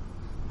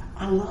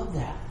 I love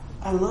that.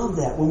 I love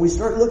that. When we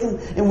start looking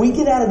and we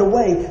get out of the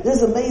way,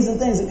 there's amazing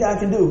things that God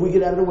can do if we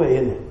get out of the way,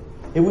 isn't it?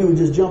 If we would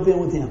just jump in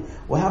with him.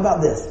 Well, how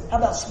about this? How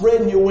about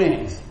spreading your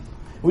wings?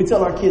 We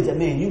tell our kids that,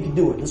 man, you can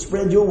do it. Just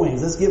spread your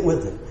wings. Let's get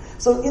with it.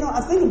 So,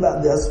 I think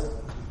about this.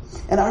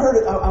 And I heard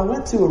it. I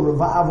went to a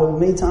revival.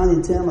 Me,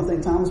 Tanya, Tim. I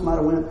think Thomas might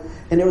have went.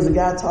 And there was a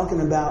guy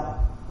talking about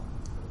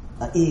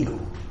an eagle.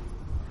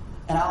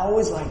 And I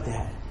always liked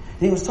that.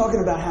 And he was talking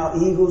about how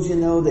eagles, they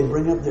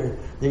bring up their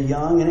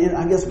young. And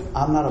I guess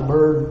I'm not a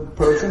bird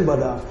person,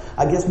 but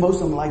I guess most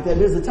of them like that.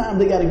 There's a time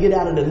they got to get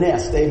out of the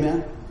nest. Amen.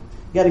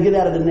 You got to get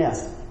out of the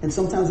nest. And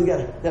sometimes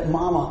that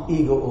mama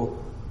eagle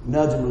will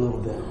nudge them a little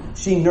bit.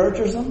 She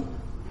nurtures them.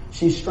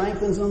 She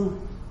strengthens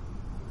them.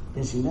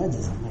 And she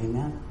nudges them.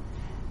 Amen.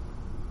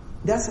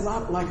 That's a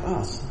lot like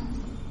us.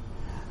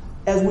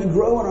 As we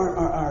grow in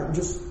our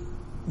just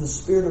the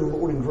Spirit of the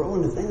Lord and grow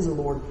in the things of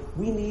the Lord,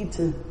 we need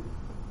to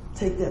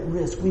take that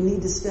risk. We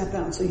need to step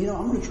out and say,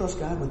 I'm going to trust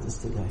God with this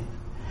today.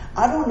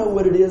 I don't know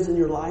what it is in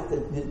your life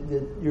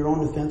that you're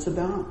on the fence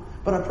about,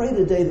 but I pray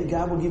today that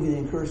God will give you the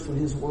encouragement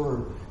through his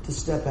word to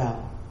step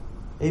out.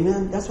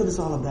 Amen? That's what it's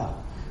all about.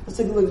 Let's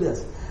take a look at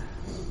this.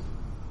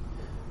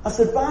 I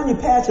said, find your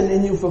passion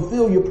and you'll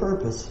fulfill your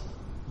purpose.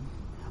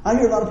 I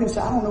hear a lot of people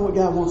say, I don't know what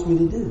God wants me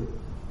to do.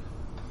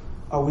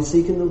 Are we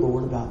seeking the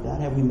Lord about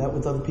that? Have we met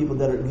with other people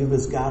that give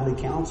us godly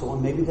counsel?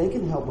 And maybe they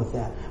can help with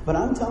that. But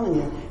I'm telling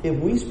you, if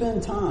we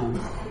spend time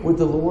with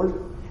the Lord,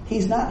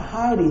 he's not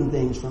hiding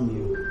things from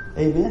you.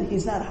 Amen?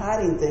 He's not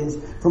hiding things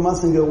from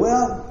us and go,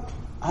 well,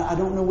 I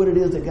don't know what it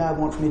is that God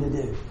wants me to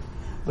do.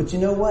 But you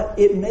know what?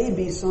 It may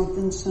be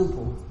something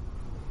simple.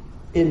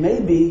 It may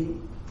be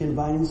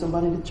inviting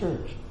somebody to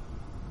church.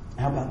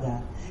 How about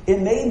that? It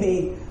may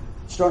be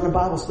starting a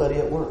Bible study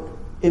at work.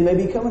 It may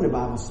be coming to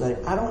Bible study.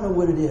 I don't know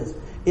what it is.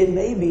 It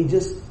may be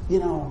just,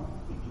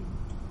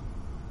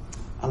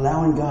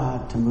 allowing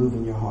God to move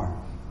in your heart.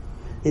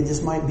 It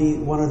just might be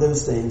one of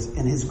those things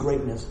and his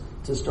greatness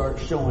to start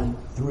showing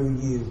through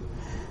you.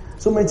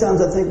 So many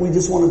times I think we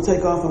just want to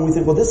take off and we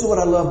think, well, this is what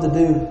I love to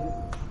do.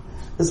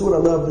 This is what I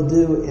love to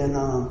do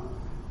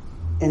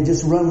and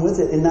just run with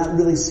it and not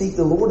really seek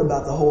the Lord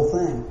about the whole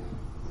thing.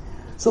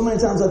 So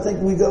many times I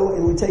think we go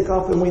and we take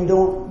off and we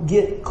don't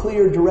get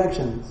clear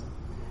directions.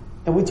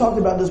 And we talked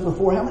about this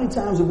before. How many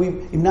times have we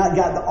not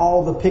got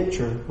all the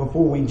picture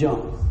before we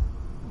jump?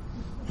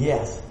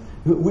 Yes.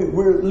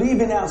 We're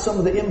leaving out some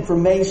of the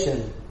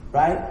information,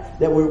 right,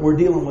 that we're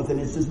dealing with, and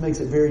it just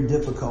makes it very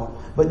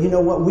difficult. But you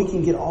know what? We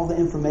can get all the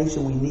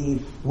information we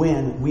need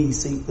when we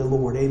seek the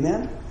Lord.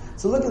 Amen?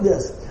 So look at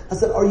this. I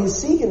said, are you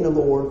seeking the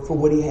Lord for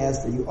what he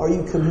has for you? Are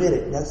you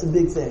committed? That's the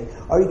big thing.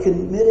 Are you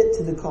committed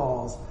to the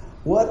cause?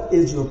 What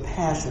is your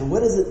passion?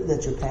 What is it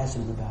that you're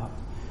passionate about?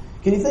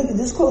 Can you think,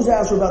 just close your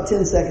eyes for about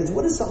 10 seconds.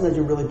 What is something that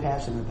you're really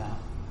passionate about?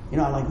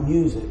 I like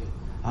music.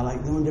 I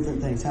like doing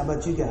different things. How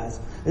about you guys?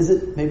 Is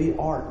it maybe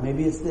art?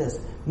 Maybe it's this.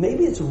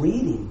 Maybe it's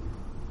reading.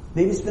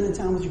 Maybe spending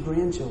time with your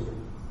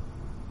grandchildren.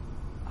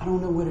 I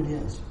don't know what it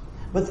is.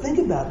 But think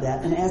about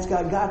that and ask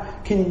God,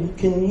 can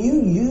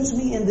you use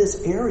me in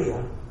this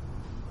area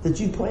that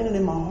you planted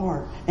in my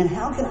heart? And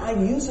how can I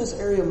use this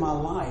area of my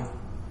life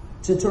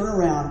to turn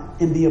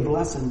around and be a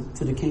blessing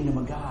to the kingdom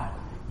of God?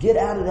 Get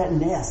out of that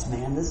nest,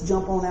 man. Let's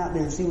jump on out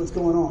there and see what's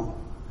going on.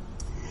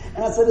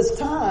 And I said, it's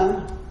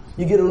time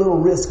you get a little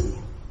risky.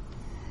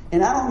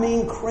 And I don't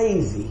mean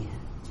crazy,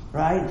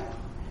 right?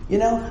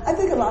 I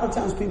think a lot of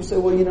times people say,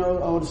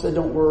 well, say,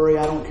 don't worry,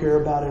 I don't care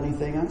about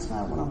anything. That's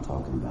not what I'm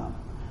talking about.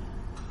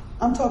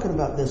 I'm talking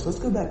about this. Let's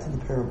go back to the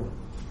parable.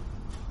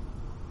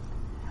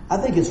 I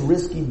think it's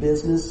risky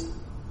business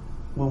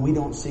when we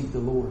don't seek the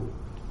Lord.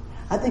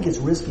 I think it's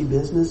risky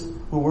business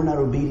when we're not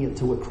obedient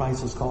to what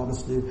Christ has called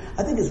us to do.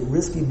 I think it's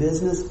risky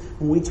business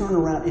when we turn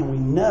around and we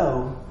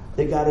know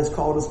that God has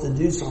called us to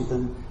do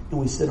something and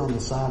we sit on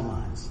the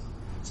sidelines.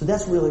 So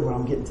that's really where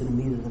I'm getting to the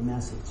meat of the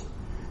message.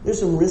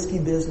 There's some risky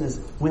business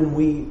when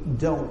we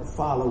don't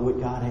follow what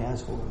God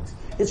has for us.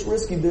 It's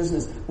risky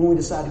business when we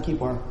decide to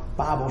keep our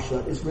Bible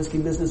shut. It's risky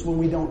business when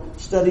we don't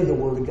study the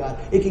Word of God.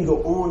 It can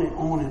go on and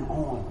on and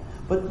on.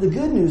 But the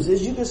good news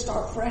is you can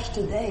start fresh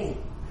today.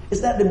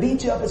 It's not to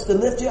beat you up, it's to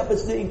lift you up,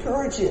 it's to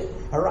encourage you.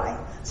 Alright?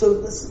 So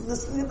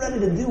let's get ready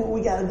to do what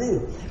we gotta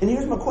do. And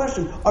here's my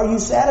question. Are you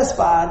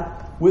satisfied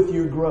with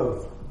your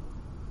growth?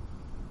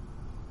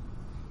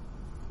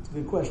 a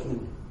good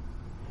question,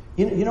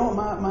 isn't it? You know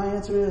what my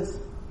answer is?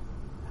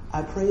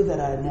 I pray that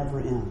I never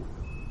end.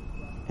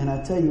 And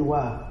I tell you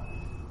why.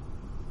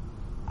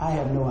 I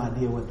have no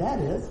idea what that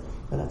is,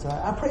 but that's all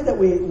right. I pray that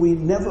we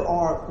never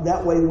are.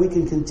 That way we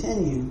can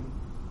continue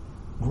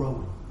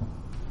growing.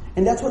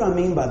 And that's what I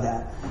mean by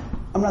that.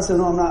 I'm not saying,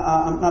 no,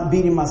 I'm not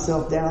beating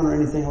myself down or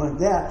anything like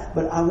that,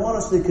 but I want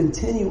us to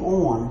continue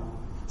on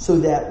so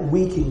that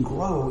we can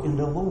grow in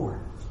the Lord.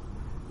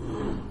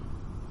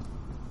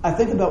 I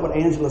think about what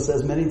Angela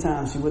says many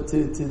times. She went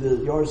to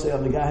the yard sale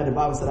and the guy had the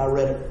Bible, said, I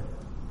read it.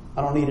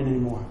 I don't need it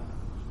anymore.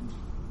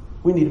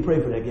 We need to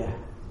pray for that guy.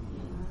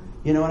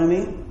 You know what I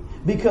mean?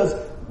 Because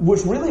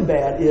what's really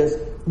bad is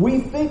we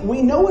think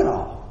we know it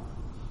all.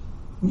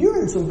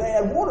 You're in some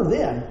bad water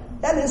then.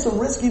 That is some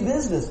risky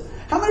business.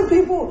 How many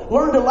people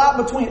learned a lot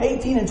between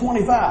 18 and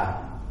 25?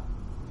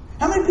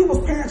 How many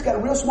people's parents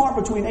got real smart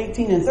between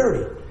 18 and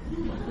 30?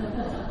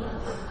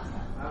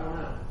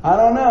 I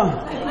don't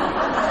know.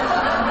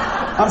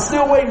 I'm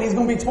still waiting. He's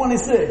going to be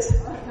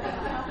 26.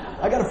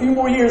 I got a few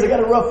more years I got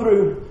to rough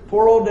through.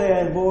 Poor old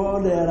dad.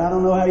 I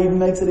don't know how he even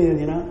makes it in,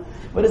 you know.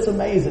 But it's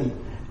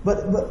amazing.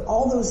 But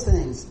all those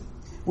things,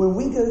 when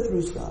we go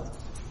through stuff,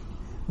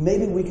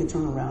 maybe we could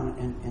turn around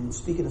and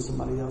speak into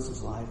somebody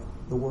else's life,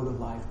 the word of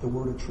life, the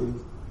word of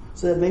truth,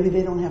 so that maybe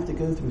they don't have to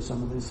go through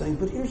some of those things.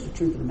 But here's the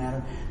truth of the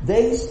matter.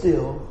 They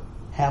still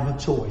have a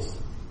choice.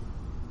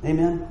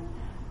 Amen?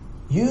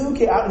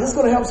 This is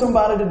going to help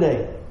somebody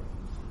today.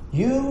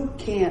 You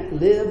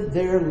can't live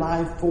their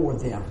life for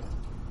them.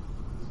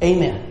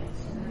 Amen.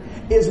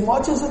 As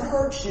much as it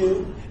hurts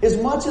you, as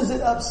much as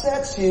it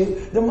upsets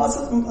you,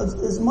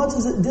 as much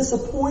as it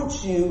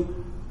disappoints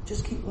you,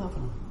 just keep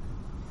loving them.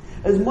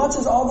 As much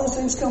as all those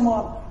things come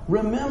up,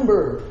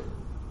 remember,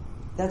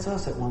 that's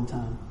us at one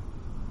time.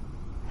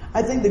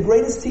 I think the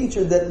greatest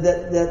teacher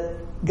that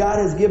God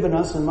has given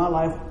us in my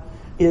life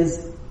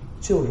is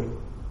children.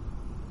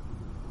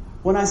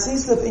 When I see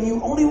stuff, and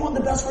you only want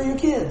the best for your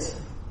kids.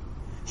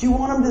 You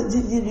want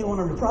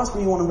them to prosper,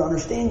 you want them to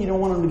understand, you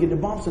don't want them to get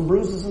the bumps and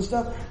bruises and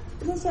stuff.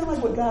 It doesn't sound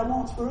like what God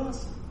wants for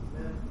us.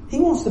 He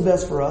wants the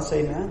best for us,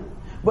 amen.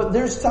 But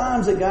there's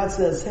times that God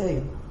says,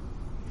 hey,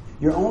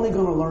 you're only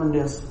going to learn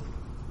this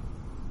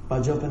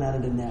by jumping out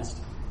of the nest.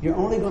 You're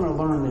only going to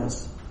learn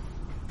this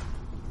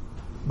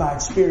by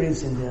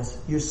experiencing this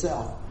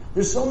yourself.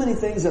 There's so many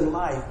things in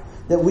life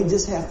that we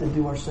just have to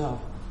do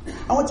ourselves.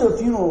 I went to a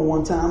funeral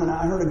one time and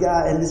I heard a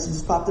guy, and this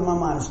just popped in my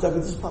mind and stuck.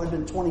 This has probably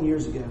been 20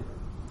 years ago.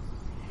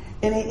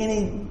 And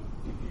he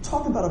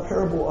talked about a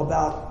parable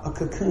about a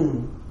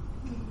cocoon,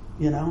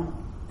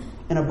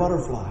 and a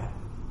butterfly.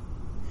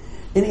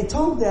 And he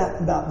told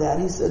about that.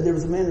 He said there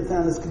was a man that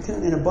found this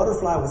cocoon and a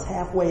butterfly was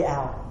halfway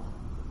out.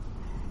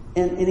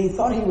 And he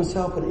thought he was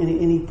helping,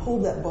 and he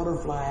pulled that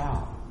butterfly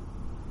out.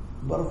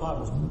 The butterfly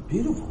was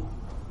beautiful.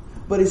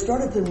 But he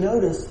started to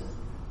notice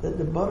that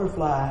the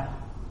butterfly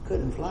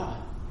couldn't fly.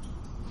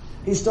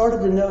 He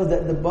started to know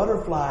that the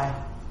butterfly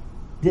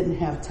didn't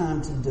have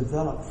time to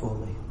develop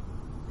fully.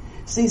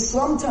 See,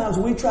 sometimes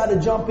we try to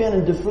jump in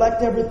and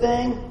deflect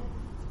everything,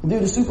 and do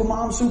the super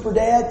mom, super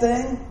dad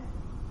thing,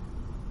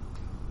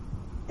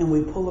 and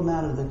we pull them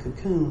out of the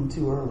cocoon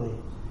too early.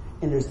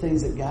 And there's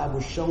things that God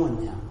was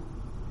showing them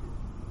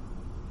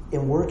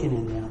and working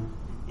in them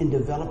and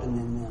developing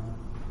in them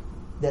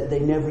that they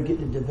never get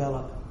to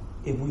develop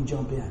if we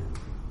jump in.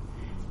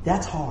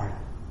 That's hard,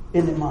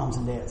 isn't it, moms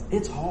and dads?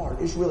 It's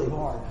hard. It's really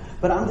hard.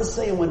 But I'm just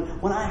saying,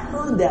 when I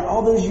heard that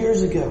all those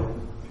years ago,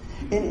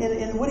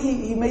 and what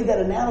he made that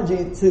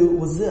analogy to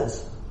was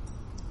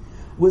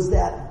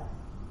that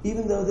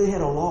even though they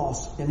had a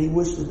loss and he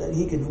wished that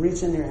he could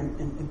reach in there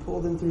and pull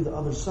them through the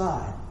other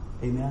side,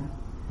 amen,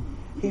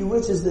 he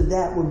wishes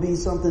that would be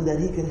something that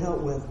he could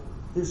help with.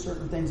 There's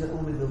certain things that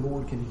only the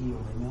Lord can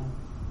heal, amen.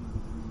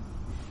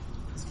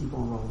 Let's keep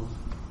on rolling.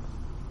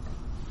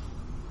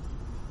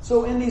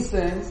 So in these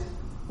things,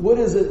 what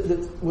is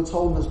it what's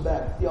holding us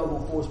back? Y'all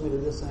gonna force me to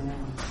this thing, aren't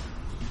you?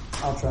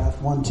 I'll try.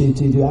 1, 2,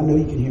 2. I know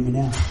you can hear me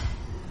now.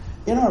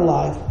 In our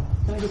life,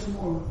 can I get some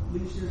more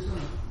leash here,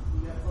 son?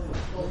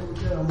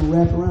 I'm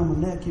gonna wrap around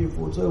my neck here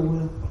before it's over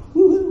with.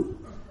 Woohoo!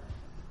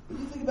 When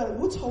you think about it,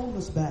 what's holding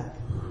us back?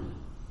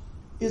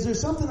 Is there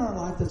something in our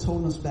life that's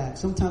holding us back?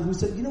 Sometimes we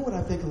say, you know what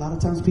I think a lot of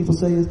times people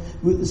say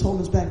is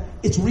holding us back?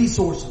 It's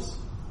resources.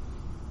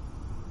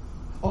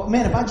 Oh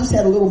man, if I just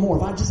had a little more,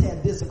 if I just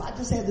had this, if I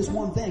just had this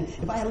one thing,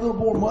 if I had a little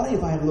more money,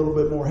 if I had a little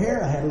bit more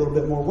hair, I had a little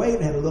bit more weight,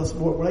 I had a little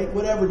more weight,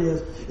 whatever it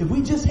is, if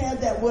we just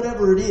had that,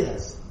 whatever it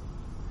is.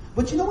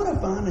 But you know what I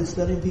find in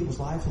studying people's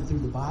lives and through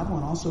the Bible,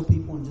 and also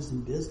people just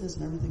in business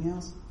and everything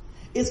else?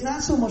 It's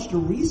not so much the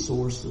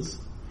resources,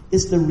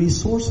 it's the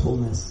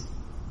resourcefulness.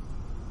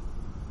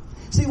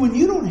 See, when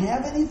you don't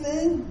have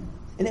anything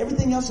and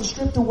everything else is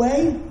stripped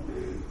away,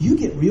 you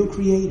get real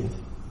creative.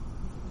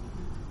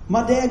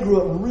 My dad grew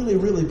up really,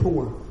 really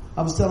poor.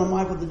 I was telling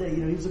Michael today,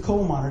 he was a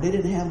coal miner. They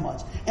didn't have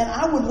much. And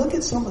I would look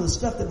at some of the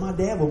stuff that my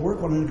dad would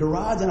work on in the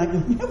garage, and I go,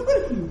 man,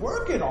 what are you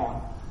working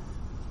on?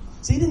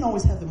 See, he didn't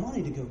always have the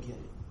money to go get it.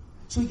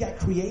 So he got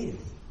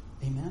creative.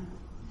 Amen.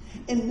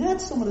 And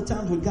that's some of the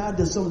times when God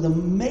does some of the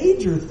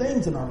major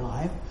things in our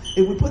life.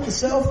 If we put the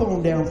cell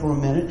phone down for a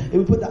minute, if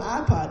we put the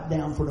iPod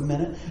down for a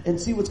minute and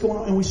see what's going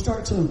on, and we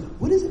start saying,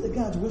 what is it that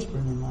God's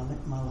whispering in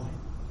my life?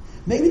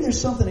 Maybe there's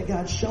something that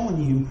God's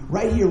showing you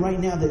right here, right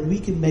now, that we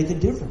can make a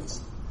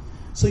difference.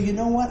 So you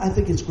know what? I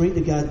think it's great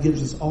that God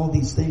gives us all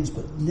these things,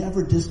 but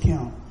never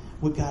discount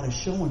what God is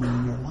showing you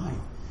in your life.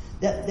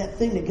 That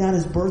thing that God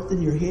has birthed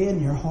in your head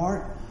and your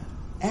heart,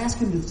 ask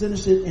Him to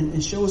finish it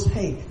and show us,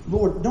 hey,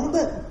 Lord, don't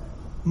let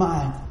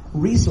my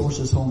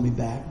resources hold me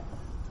back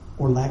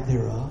or lack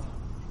thereof.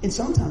 And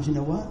sometimes, you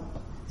know what?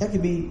 That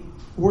could be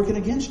working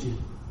against you.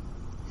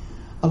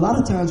 A lot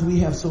of times we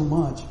have so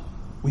much,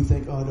 we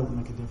think, oh, it don't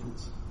make a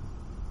difference.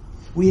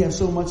 We have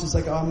so much, it's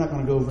like, oh, I'm not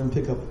going to go over and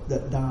pick up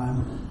that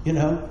dime, you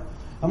know?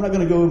 I'm not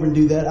going to go over and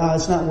do that.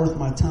 It's not worth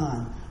my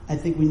time. I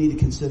think we need to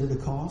consider the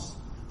cost,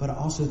 but I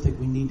also think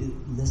we need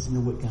to listen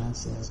to what God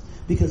says.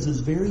 Because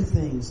those very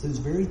things, those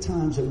very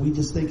times that we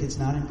just think it's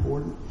not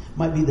important,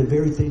 might be the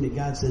very thing that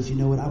God says, you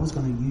know what, I was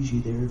going to use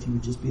you there if you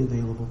would just be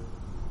available.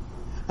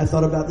 I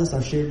thought about this.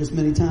 I've shared this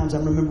many times. I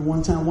remember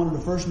one time, one of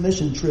the first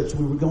mission trips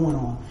we were going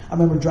on. I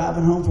remember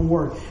driving home from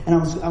work, and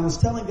I was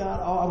telling God,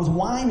 I was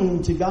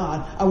whining to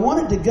God. I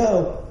wanted to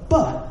go,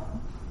 but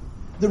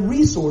the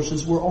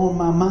resources were on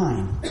my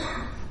mind.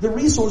 The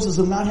resources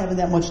of not having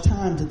that much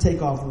time to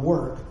take off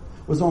work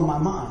was on my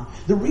mind.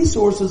 The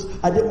resources,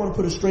 I didn't want to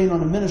put a strain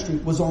on the ministry,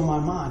 was on my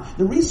mind.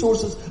 The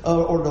resources,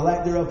 or the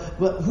lack thereof,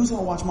 but who's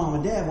going to watch mom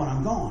and dad when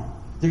I'm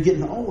gone? They're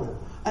getting older.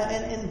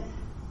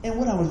 And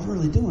what I was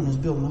really doing is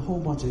building a whole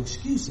bunch of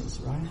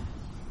excuses, right?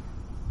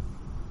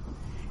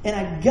 And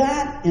I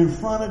got in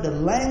front of the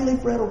Langley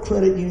Federal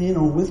Credit Union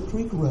on Wythe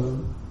Creek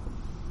Road,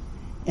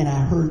 and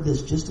I heard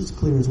this just as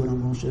clear as what I'm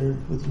going to share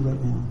with you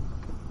right now.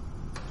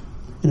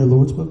 And the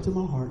Lord spoke to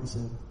my heart and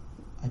said,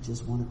 I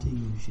just wanted to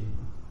use you.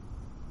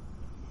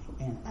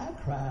 And I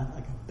cried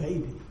like a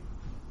baby.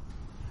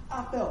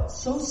 I felt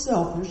so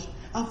selfish.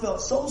 I felt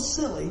so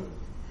silly.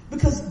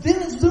 Because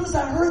then as soon as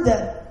I heard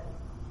that,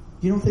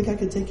 you don't think I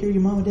could take care of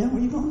your mom and dad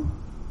when you're gone?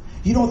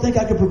 You don't think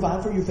I could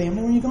provide for your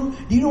family when you're gone?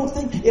 You don't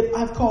think if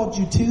I've called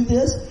you to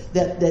this,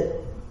 that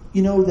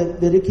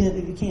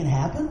it can't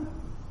happen?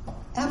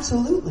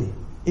 Absolutely,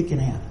 it can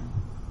happen.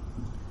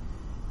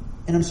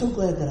 And I'm so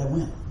glad that I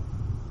went.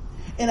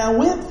 And I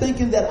went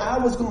thinking that I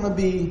was going to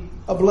be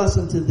a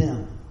blessing to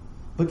them.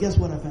 But guess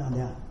what I found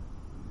out?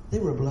 They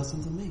were a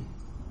blessing to me.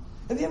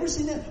 Have you ever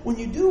seen that? When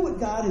you do what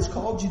God has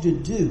called you to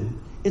do,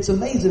 it's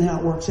amazing how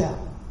it works out.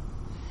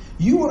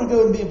 You want to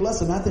go and be a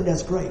blessing. I think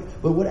that's great.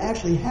 But what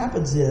actually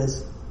happens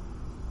is,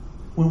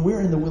 when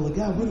we're in the will of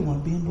God, we don't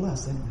want to be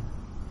blessed.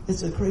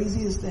 It's the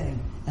craziest thing,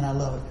 and I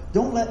love it.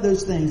 Don't let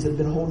those things that have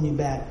been holding you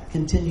back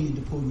continue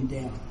to pull you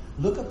down.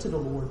 Look up to the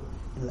Lord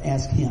and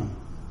ask Him,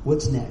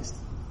 what's next?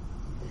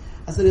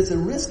 I said, it's a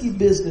risky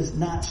business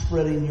not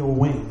spreading your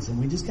wings. And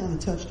we just kind of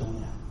touched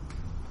on that.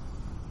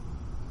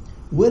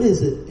 What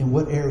is it, in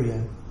what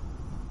area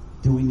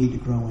do we need to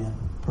grow in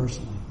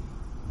personally?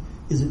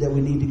 Is it that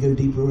we need to go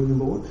deeper in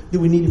the Lord? Do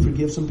we need to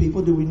forgive some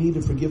people? Do we need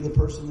to forgive the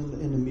person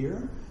in the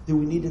mirror? Do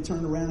we need to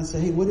turn around and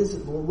say, hey, what is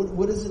it, Lord?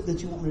 What is it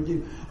that you want me to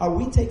do? Are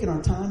we taking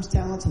our times,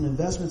 talents, and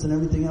investments and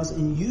everything else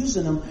and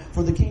using them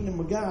for the kingdom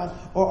of God?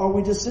 Or are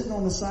we just sitting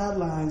on the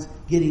sidelines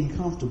getting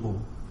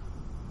comfortable?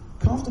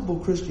 Comfortable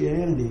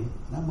Christianity,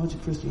 not much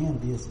of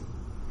Christianity, is it?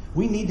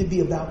 We need to be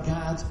about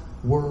God's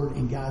word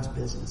and God's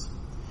business.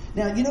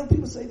 Now, you know,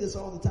 people say this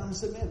all the time. They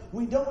say, man,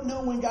 we don't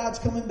know when God's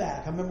coming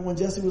back. I remember when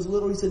Jesse was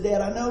little, he said,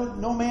 Dad, I know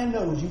no man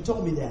knows. You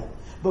told me that.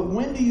 But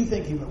when do you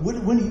think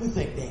when do you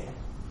think, Dad?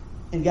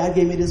 And God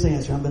gave me this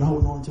answer. I've been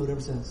holding on to it ever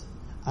since.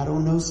 I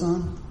don't know,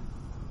 son,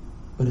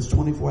 but it's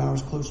 24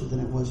 hours closer than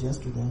it was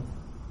yesterday.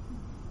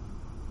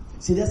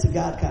 See, that's a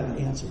God kind of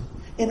answer.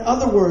 In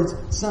other words,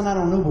 son, I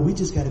don't know, but we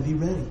just got to be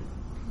ready.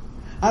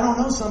 I don't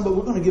know, son, but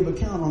we're going to give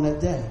account on that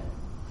day.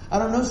 I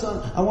don't know,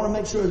 son. I want to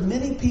make sure as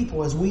many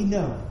people as we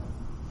know,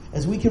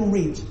 as we can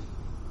reach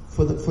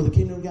for the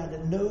kingdom of God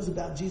that knows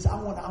about Jesus. I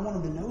want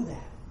them to know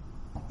that,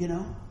 you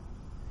know.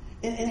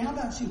 And how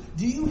about you?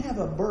 Do you have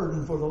a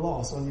burden for the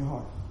lost on your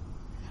heart?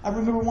 I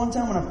remember one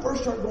time when I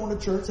first started going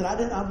to church, and I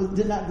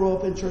did not grow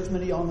up in church.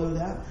 Many of y'all know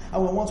that. I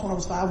went once when I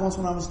was 5, once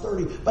when I was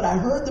 30. But I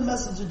heard the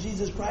message of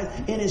Jesus Christ,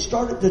 and it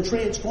started to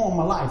transform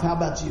my life. How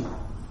about you?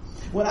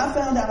 When I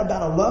found out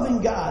about a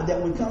loving God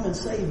that would come and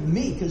save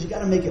me, because you got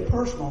to make it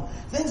personal,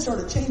 things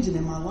started changing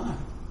in my life.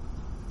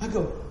 I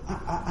go,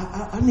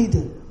 I need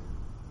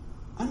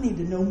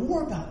to know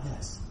more about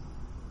this.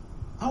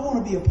 I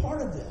want to be a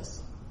part of this.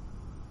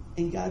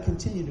 And God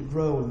continued to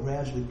grow and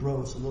gradually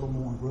grow us a little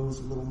more and grow us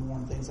a little more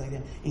and things like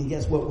that. And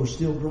guess what? We're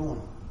still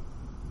growing.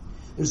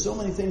 There's so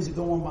many things that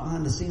go on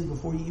behind the scenes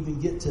before you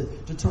even get to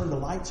turn the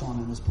lights on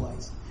in this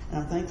place. And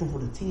I'm thankful for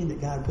the team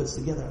that God puts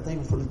together. I'm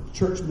thankful for the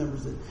church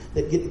members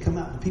that get to come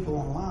out, the people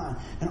online,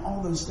 and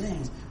all those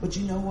things. But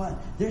you know what?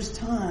 There's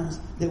times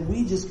that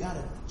we just got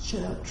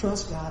to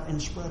trust God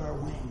and spread our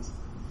wings.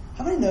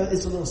 How many know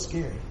it's a little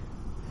scary?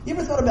 You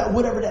ever thought about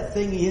whatever that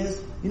thing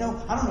is? You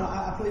know, I don't know.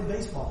 I played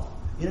baseball.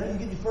 You know, you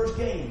get your first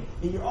game,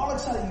 and you're all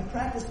excited. You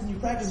practice and you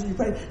practice and you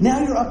practice.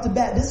 Now you're up to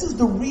bat. This is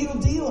the real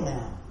deal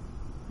now.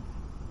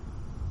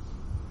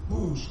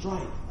 Boom,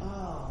 strike.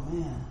 Oh,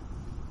 man.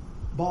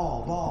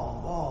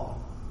 Ball.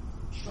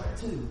 Strike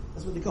 2.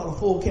 That's what they call a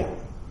full count.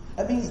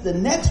 That means the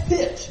next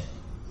pitch,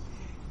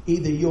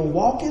 either you're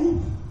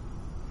walking,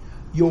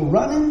 you're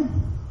running,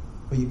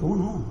 or you're going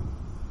home.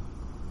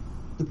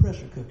 The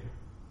pressure cooker.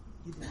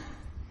 You're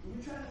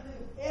trying to think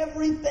of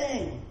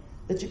everything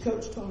that your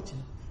coach taught you.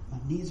 My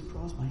knees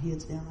across, my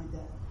head's down like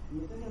that. And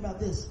you're thinking about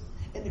this.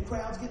 And the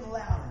crowd's getting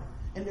louder.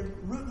 And they're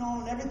rooting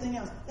on and everything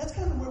else. That's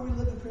kind of where we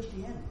live in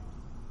Christianity.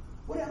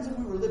 What happens if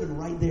we were living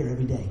right there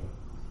every day?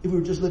 If we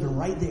were just living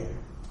right there?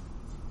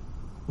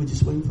 Would you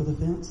swing for the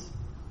fence?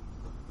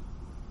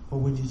 Or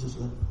would you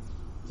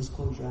just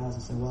close your eyes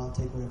and say, well, I'll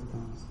take whatever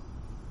comes.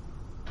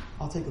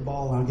 I'll take a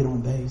ball and I'll get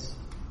on base.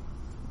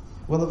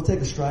 Well, if I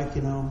take a strike,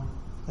 you know,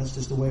 that's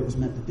just the way it was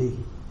meant to be.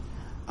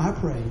 I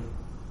pray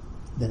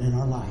that in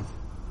our life,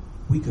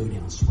 we go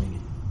down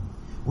swinging.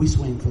 We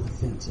swing for the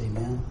fence,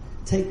 amen?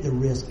 Take the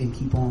risk and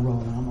keep on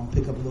rolling. I'm going to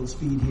pick up a little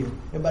speed here.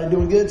 Everybody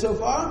doing good so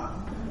far?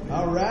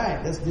 All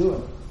right, let's do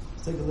it.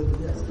 Let's take a look at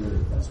this.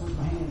 Got to swing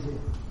my hands here.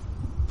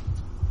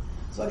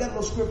 So I got a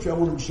little scripture I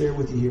wanted to share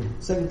with you here.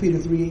 2 Peter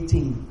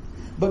 3:18.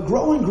 But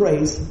grow in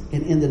grace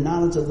and in the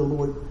knowledge of the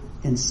Lord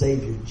and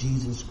Savior,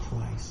 Jesus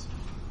Christ.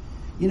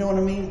 You know what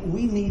I mean?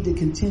 We need to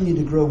continue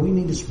to grow. We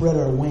need to spread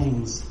our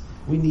wings.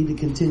 We need to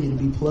continue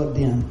to be plugged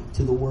in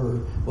to the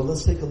Word. Well,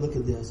 let's take a look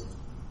at this.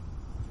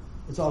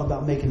 It's all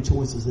about making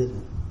choices, isn't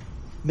it?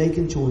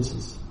 Making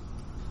choices.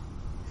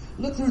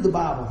 Look through the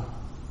Bible.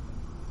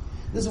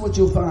 This is what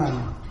you'll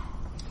find.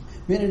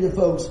 Many of the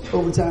folks,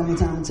 over time and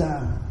time and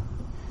time,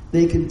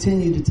 they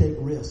continue to take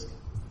risks.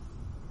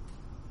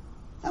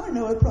 I don't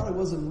know, it probably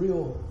wasn't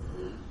real.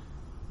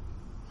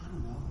 I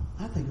don't know.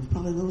 I think it was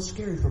probably a little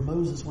scary for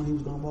Moses when he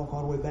was going to walk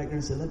all the way back there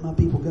and say, let my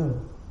people go.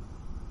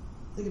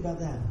 Think about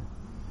that.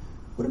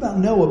 What about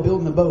Noah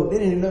building a boat? They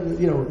didn't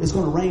even know, it's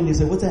going to rain. They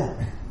said, what's that?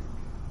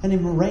 Hadn't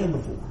even rained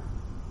before.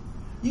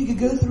 You could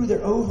go through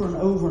there over and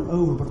over and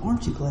over, but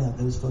aren't you glad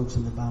those folks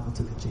in the Bible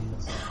took a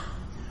chance?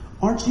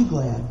 Aren't you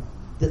glad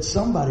that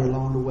somebody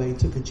along the way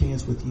took a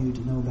chance with you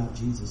to know about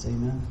Jesus?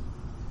 Amen.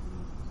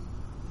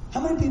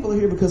 How many people are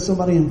here because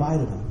somebody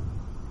invited them?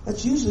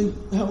 That's usually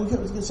how we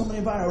get somebody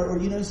invited, or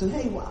you said,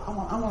 hey, well,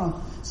 I want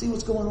to see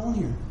what's going on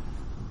here.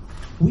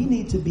 We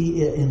need to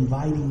be an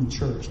inviting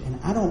church, and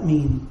I don't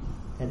mean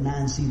at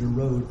 9 Cedar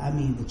Road. I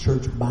mean the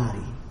church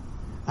body.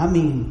 I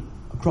mean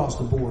across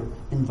the board,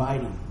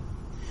 inviting.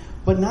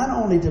 But not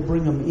only to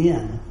bring them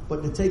in,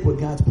 but to take what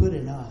God's put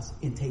in us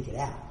and take it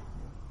out.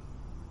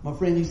 My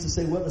friend used to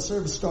say, well, the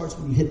service starts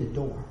when you hit the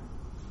door.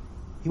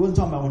 He wasn't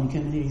talking about when you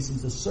came in here. He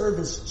says the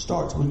service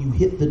starts when you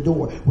hit the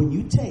door. When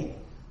you take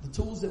the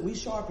tools that we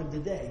sharpened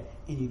today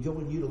and you go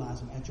and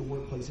utilize them at your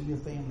workplace, in your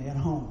family, at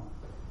home.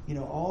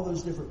 All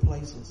those different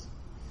places.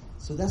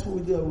 So that's what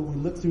we do when we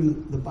look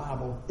through the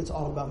Bible. It's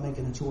all about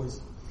making a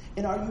choice.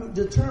 And are you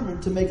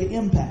determined to make an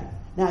impact?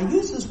 Now, I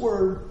used this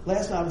word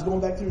last night. I was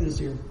going back through this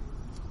here.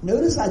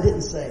 Notice I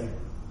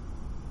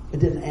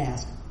didn't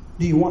ask,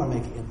 do you want to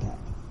make an impact?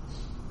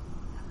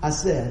 I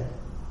said,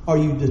 are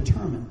you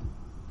determined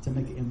to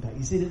make an impact?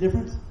 You see the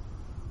difference?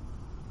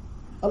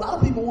 A lot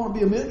of people want to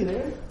be a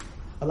millionaire.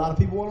 A lot of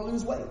people want to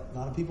lose weight. A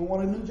lot of people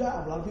want a new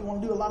job. A lot of people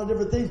want to do a lot of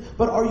different things.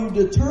 But are you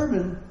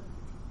determined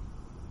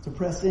to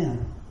press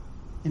in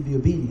and be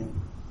obedient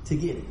to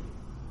get it?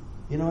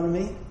 You know what I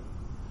mean?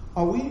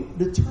 Are we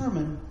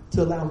determined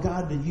to allow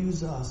God to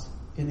use us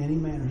in any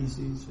manner He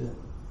sees fit?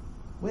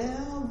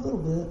 Well, a little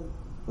bit.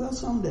 Well,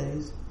 some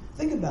days.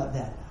 Think about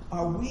that.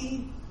 Are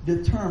we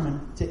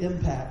determined to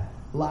impact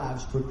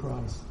lives for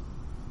Christ?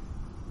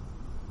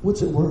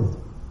 What's it worth?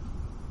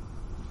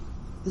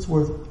 It's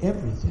worth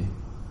everything.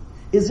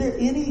 Is there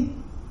any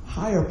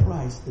higher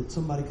price that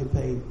somebody could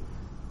pay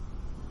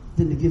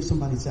than to give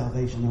somebody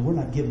salvation? Now, we're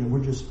not giving it.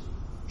 We're just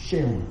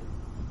sharing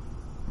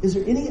it. Is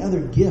there any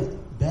other gift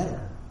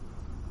better?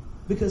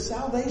 Because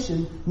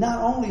salvation,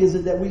 not only is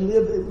it that we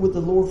live with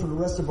the Lord for the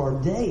rest of our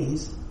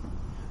days,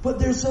 but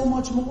there's so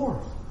much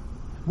more.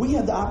 We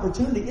have the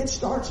opportunity. It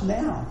starts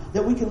now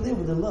that we can live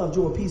with the love,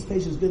 joy, peace,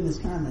 patience, goodness,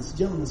 kindness,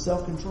 gentleness,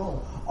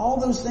 self-control. All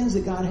those things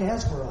that God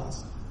has for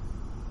us.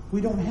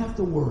 We don't have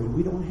to worry.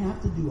 We don't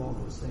have to do all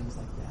those things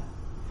like that.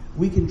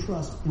 We can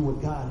trust in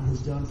what God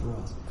has done for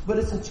us. But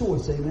it's a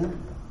choice,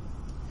 amen?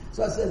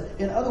 So I said,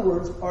 in other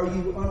words, are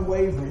you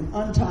unwavering,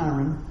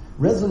 untiring,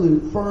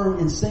 resolute, firm,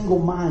 and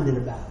single-minded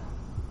about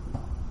it?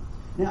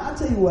 Now, I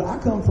tell you what, I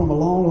come from a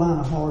long line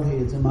of hard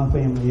heads in my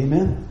family,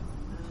 amen?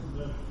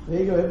 There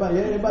you go.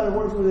 Everybody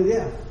works with it,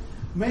 yeah.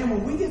 Man,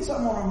 when we get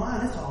something on our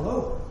mind, it's all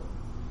over.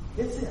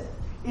 It's it.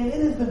 And it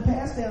has been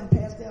passed down. And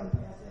Jesse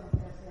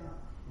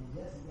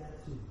got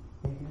it too.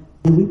 Amen.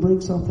 Did we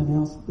break something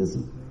else? This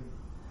is great.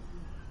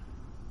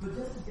 But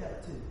Jesse's got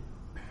it too.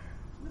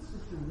 Let's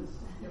just do this.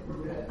 Yep,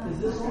 we're good. Is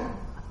this on?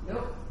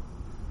 Nope.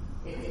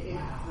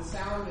 The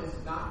sound is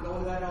not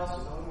going to that house,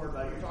 so don't worry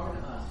about it. You're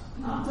talking to us.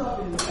 I'm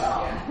talking to you.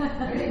 Yeah.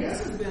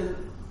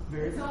 Man,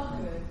 Very It's all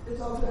good.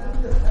 It's all good. I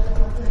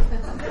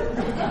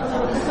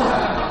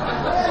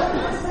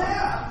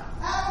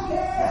don't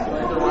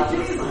care.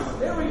 Jesus.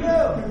 There we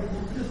go.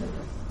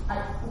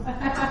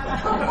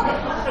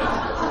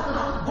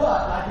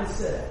 But, like I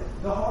said,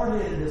 the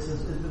hard-headedness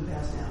has been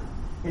passed down.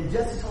 And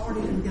just as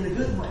hard-headed in a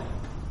good way.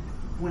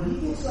 When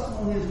he gets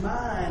something on his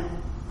mind,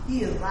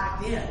 he is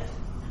locked in.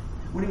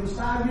 When he was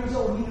 5 years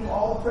old, he knew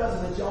all the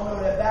presidents. Y'all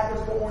know that,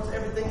 backwards, forwards,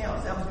 everything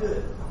else. That was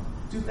good.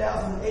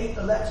 2008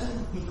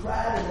 election, he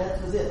cried and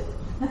that was it.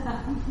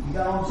 He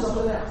got on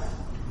something else.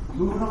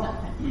 Moving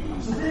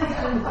on. So then he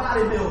got into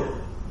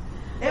bodybuilding.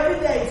 Every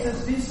day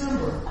since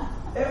December,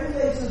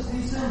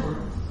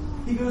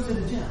 he goes to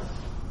the gym.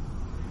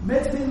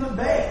 Makes me look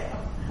bad.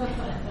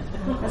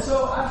 And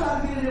so I try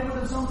to get in there with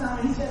him sometime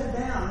and he's got it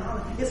down. You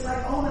know? It's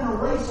like owning a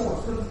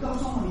racehorse because he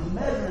comes home and he's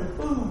measuring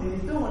food and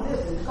he's doing this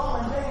and he's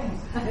calling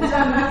names and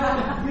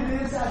trying to get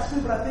the inside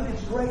scoop, but I think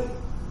it's great.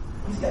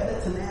 He's got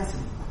that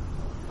tenacity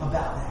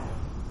about that.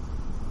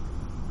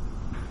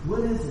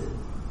 What is it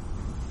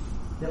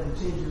that will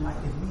change your life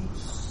if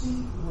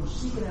we're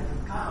seeking after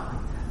God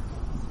like that?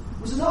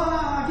 We say, no,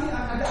 I can't,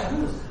 I gotta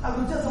do this. I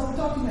was just want to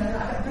talk to you, man. I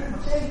gotta drink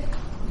my shake.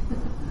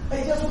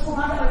 Hey, just before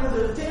I gotta go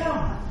to the gym.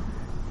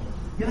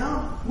 You know,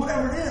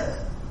 whatever it is.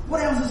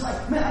 What else is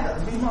like, man, I got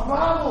to read my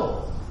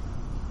Bible.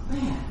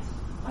 Man,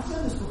 I've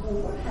said this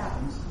before. What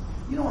happens?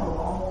 You know, on the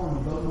lawnmower and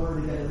the boat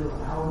motor, they got a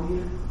little hour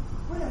meter.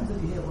 What happens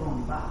if you hit one on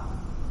your Bible?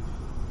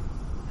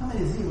 How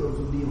many zeros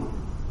would be on it?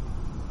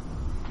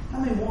 How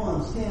many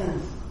ones,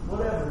 tens,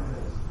 whatever it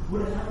is?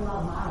 Would it have a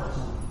lot of miles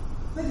on it?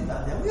 Think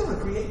about that. We ought to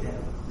create that.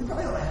 We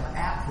probably ought to have an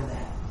app for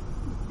that.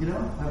 You know,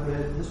 I've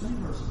read this many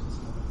verses this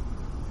morning.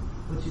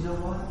 But you know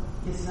what?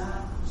 It's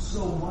not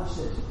so much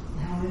that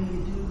how many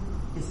you do,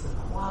 it's the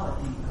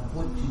quality of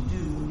what you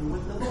do when you're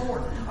with the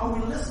Lord. Are we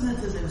listening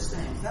to those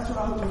things? That's what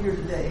I hope we're here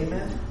today.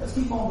 Amen. Let's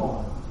keep on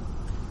going.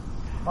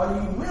 Are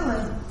you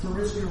willing to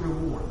risk your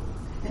reward?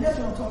 And that's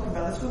what I'm talking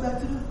about. Let's go back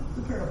to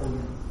the parable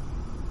again.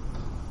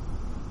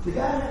 The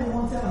guy had in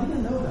one town, he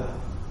didn't know God.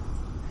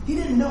 He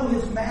didn't know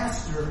his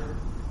master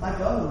like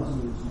the other ones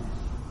knew his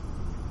master.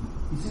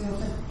 You see what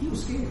I'm saying? He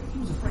was scared. He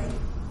was afraid.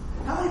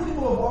 How many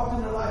people have walked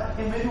in their life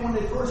and maybe when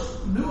they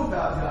first knew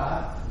about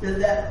God,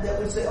 that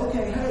would say,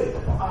 okay, hey,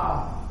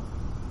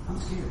 I'm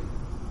scared.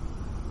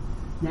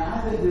 Now,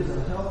 I think there's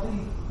a healthy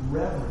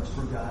reverence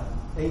for God.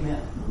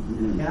 Amen.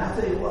 And I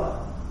tell you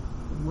what,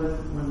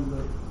 when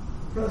the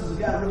presence of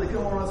God really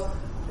come on us,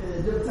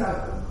 at different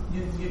times,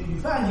 you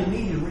find you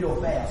need it real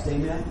fast.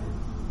 Amen.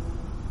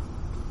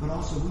 But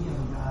also, we have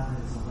a God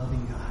that is a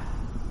loving God.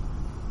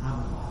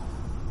 Our Father,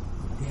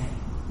 Daddy.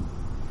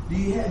 Do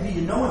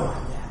you know Him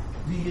like that?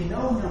 Do you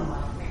know Him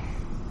like that?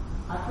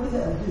 I pray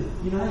that we do.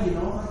 You know how you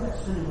know Him like that?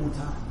 Spending more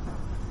time.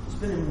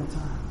 Spending more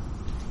time.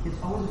 It's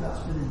always about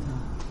spending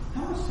time.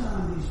 How much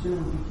time do you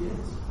spend with your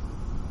kids?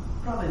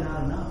 Probably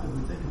not enough if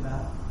we think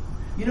about it.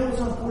 You know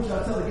what's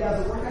unfortunate? I tell the guys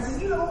at work, I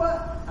say, you know what?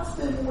 I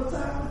spend more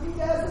time with you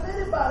guys than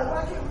anybody.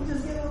 Why can't we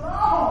just get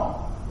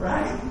along?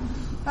 Right?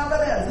 How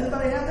about that? Does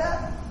anybody have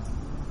that?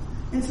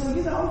 And so,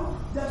 you know,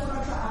 that's what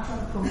I try. I try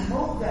to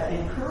promote that,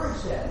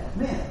 encourage that.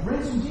 Man,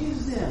 bring some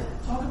Jesus in.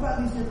 Talk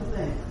about these different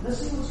things. Let's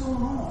see what's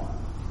going on.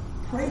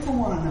 Pray for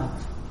one another.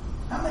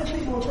 How many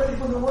people are praying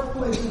for the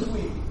workplace this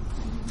week?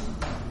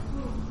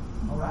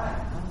 All right.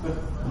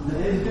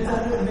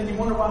 And then you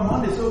wonder why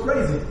Monday's so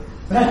crazy.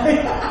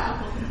 Hey,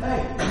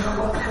 you know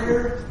what?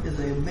 Prayer is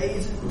an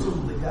amazing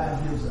tool that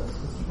God gives us.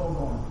 Let's keep on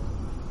going.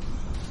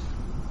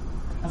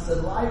 I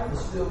said life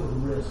is filled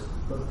with risk,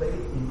 but faith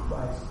in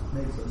Christ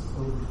makes us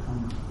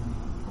overcome.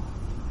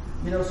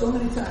 You know, so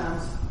many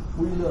times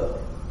we look,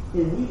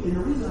 and the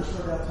reason I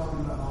started out talking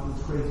about all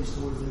these crazy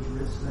stories, those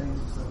risk things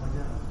and stuff like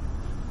that.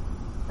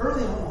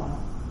 Early on,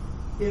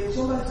 if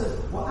somebody says,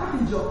 well, I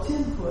can jump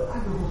 10 foot, I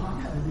go, well,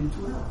 I got to do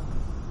 12.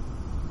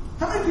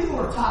 How many people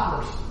are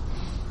toppers?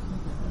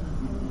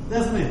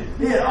 That's me.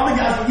 Yeah, all the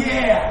guys go,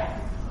 yeah.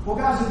 Well,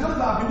 guys, a good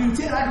guy can do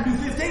 10, I can do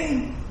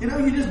 15. You know,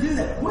 you just do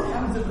that. What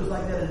happens if it was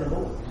like that in the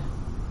Lord?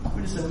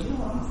 We just say, well, you know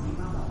what, I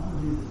want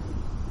to do this.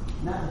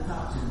 Not to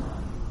top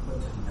somebody, but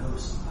to know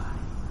somebody.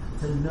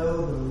 To know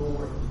the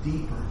Lord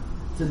deeper.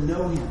 To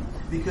know Him.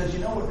 Because you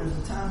know what, there's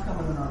a time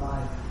coming in our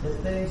life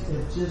that things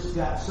have just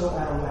got so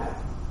out of whack.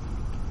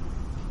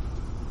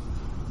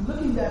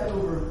 Looking back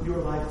over your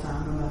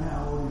lifetime, no matter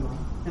how old you are,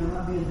 and I'm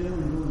not being doom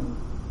and gloom,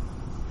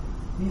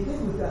 do you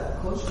think we've got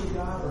closer to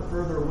God or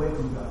further away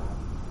from God?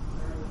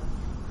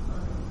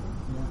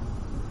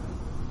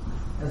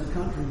 Yeah. As a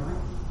country,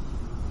 right?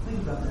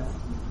 Think about that.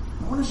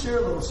 I want to share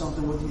a little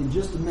something with you in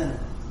just a minute.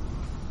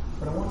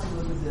 But I want you to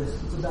look at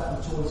this. It's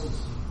about the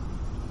choices.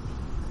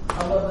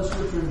 I love the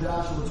scripture in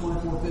Joshua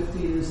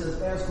 24:15. It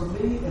says, as for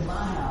me and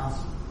my house,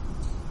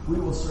 we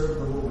will serve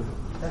the Lord.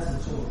 That's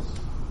the choice.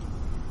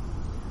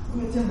 I'm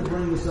going to attempt to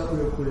bring this up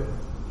real quick.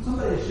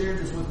 Somebody shared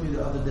this with me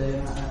the other day,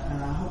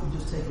 and I hope you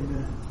just take a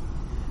minute.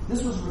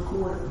 This was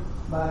recorded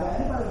by a guy.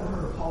 Anybody ever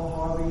heard of Paul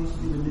Harvey? He used to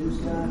be the news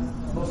guy.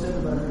 Most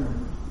everybody heard of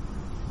him.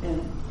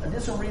 And I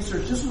did some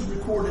research. This was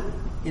recorded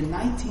in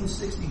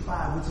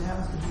 1965, which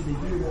happens to be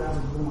the year that I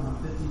was born. I'm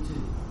 52.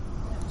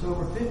 So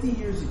over 50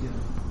 years ago.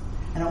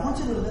 And I want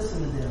you to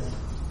listen to this.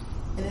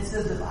 And it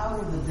says, if I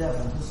were the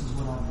devil, this is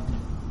what I would do.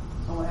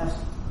 So I'm going to ask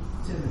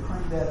Tim to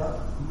crank that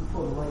up. You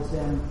pull the lights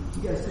down.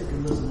 You guys take a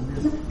listen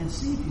to this and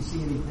see if you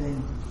see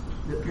anything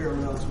that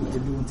parallels what we're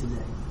doing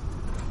today.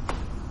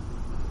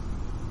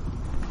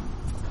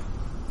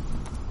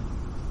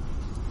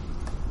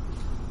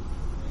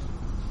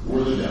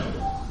 Were the devil.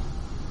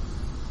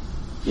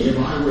 If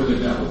I were the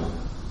devil.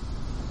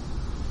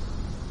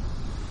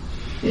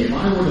 If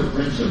I were the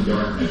prince of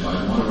darkness,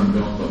 I'd want to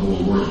engulf the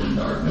whole world in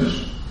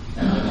darkness,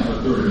 and I'd have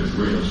a third of its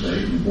real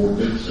estate and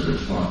 4/5 of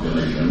its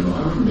population, but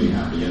I wouldn't be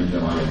happy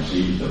until I had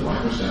seized the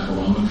ripest apple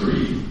on the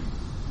tree.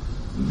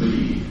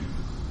 Thee.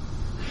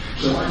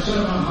 So I set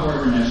about,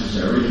 however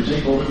necessary, to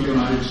take over the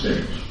United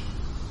States.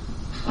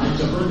 I'd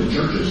subvert the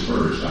churches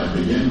first. I'd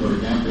begin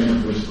with a campaign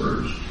of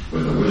whispers.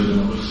 With the wisdom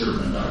of a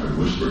serpent, I would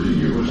whisper to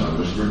you as I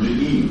whispered to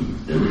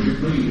Eve. Do as you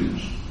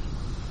please.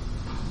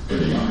 To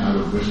the young, I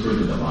would whisper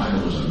that the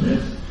Bible is a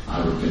myth.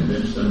 I would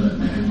convince them that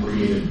man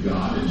created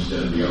God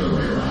instead of the other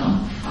way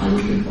around. I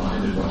would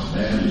confide that what's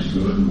bad is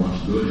good and what's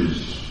good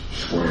is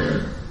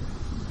square.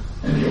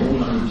 And the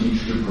old I would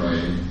teach to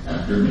pray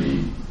after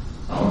me,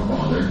 Our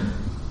Father,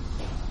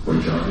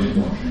 which art in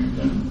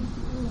Washington.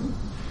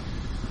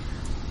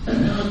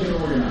 And then I'd get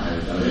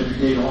organized. I'd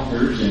educate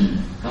authors in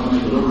how to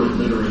make lurid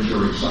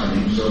literature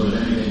exciting so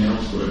that anything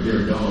else would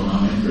appear dull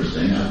and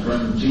uninteresting. I'd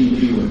threaten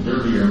TV with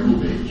dirtier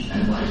movies,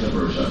 and vice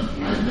versa.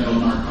 I'd peddle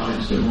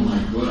narcotics to whom I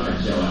could.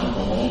 I'd sell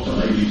alcohol to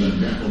ladies and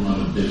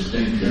gentlemen of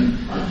distinction.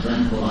 I'd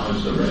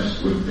tranquilize the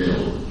rest with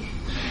pills.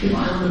 If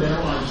I were the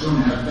devil, I'd soon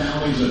have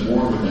families at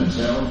war with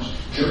themselves,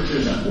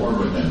 churches at war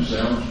with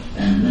themselves,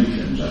 and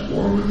nations at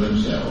war with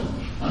themselves,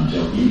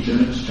 until each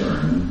in its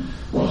turn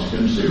was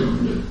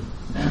consumed.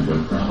 And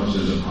with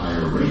promises of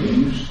higher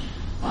ratings,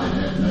 I'd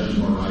have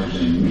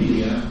mesmerizing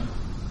media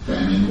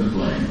fanning the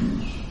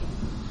flames.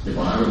 If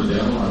I were the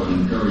devil, I would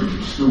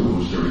encourage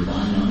schools to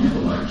refine young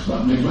intellects,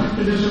 but neglect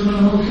to discipline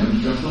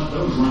emotions, just let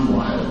those run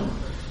wild.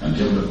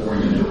 Until before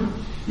you knew it,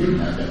 you'd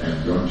have to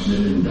have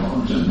drug-sniffing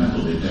dogs and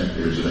metal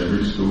detectors at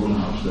every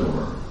schoolhouse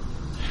door.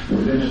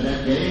 Within a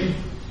decade,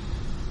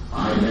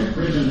 I'd have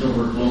prisons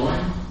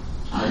overflowing.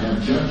 I'd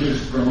have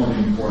judges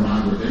promoting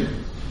pornography.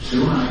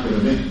 Soon I could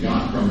evict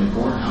God from the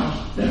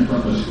courthouse, then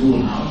from the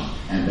schoolhouse,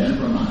 and then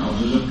from the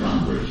houses of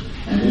Congress.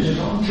 And in his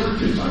own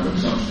churches I would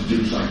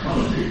substitute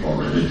psychology for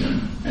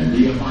religion and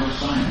deify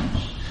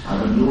science.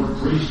 I would lure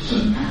priests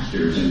and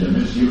pastors into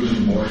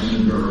misusing boys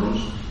and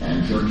girls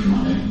and church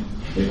money.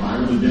 If I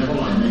were the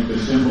devil, I'd make the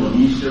symbol of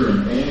Easter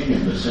an egg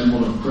and the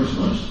symbol of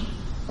Christmas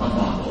a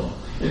bottle.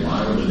 If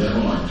I were the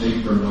devil, I'd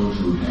take from those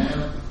who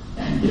have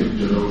and give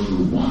to those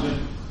who want it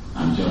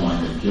until I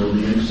had killed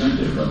the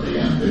incentive of the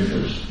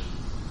ambitious.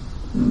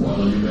 And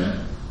what'll you bet?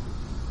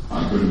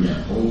 I couldn't get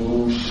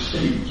whole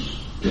states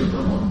to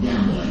promote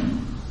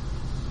gambling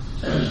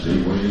as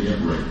the way to get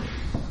rich.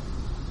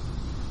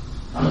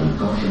 I would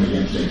caution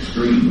against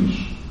extremes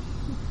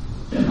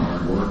in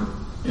hard work,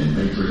 in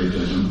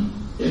patriotism,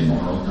 in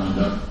moral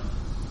conduct.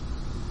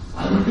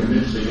 I would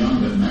convince the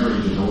young that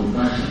marriage is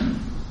old-fashioned,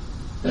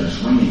 that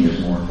swinging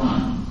is more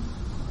fun,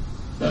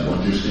 that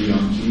what you see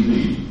on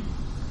TV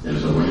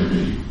is the way to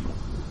be.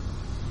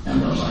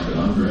 And thus I could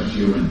undress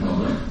you in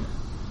public,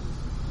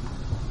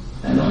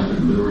 and I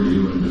could lure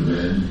you into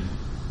bed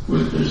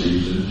with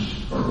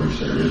diseases for which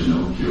there is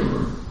no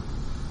cure.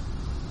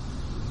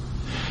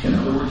 In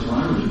other words, if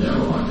I were the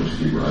devil, I'd just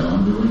keep right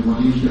on doing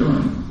what he's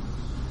doing.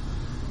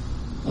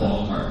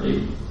 Paul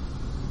Harvey.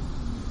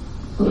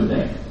 Good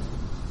day.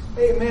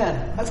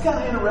 Amen. That's kind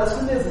of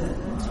interesting, isn't it?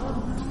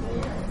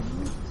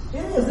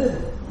 It is,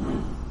 isn't it?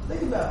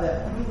 Think about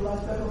that. I need the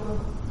lights back over.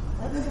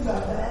 Think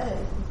about that.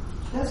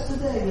 That's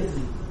today,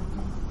 isn't it?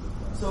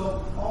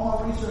 So, all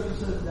my research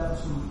says that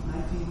was from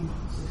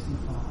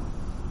 1965.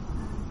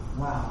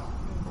 Wow.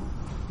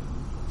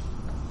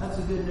 That's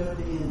a good note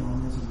to end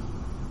on, isn't it?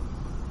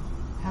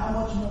 How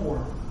much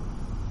more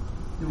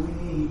do we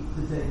need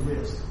to take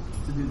risks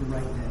to do the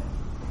right thing?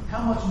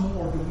 How much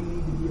more do we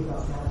need to be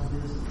about God's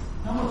business?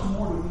 How much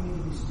more do we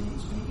need to be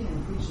speaking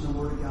and preaching the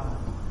Word of God?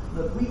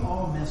 Look, we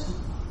all miss it.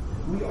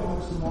 We all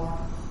miss the mark,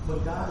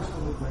 but God is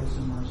full of grace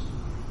and mercy.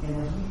 And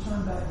as we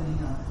turn back to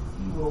Him,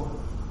 He will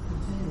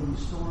continue to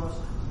restore us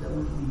so that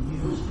we can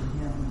be used for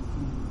Him in the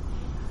kingdom.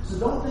 So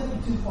don't think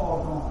you're too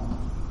far gone.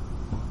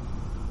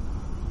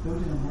 Go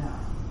to Him now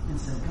and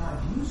say, God,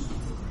 use me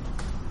today.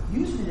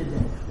 Use me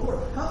today. Lord,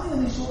 help me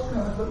in these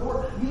shortcomings, but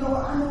Lord, you know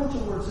what? I know what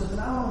your Word says, and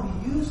I want to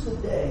be used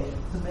today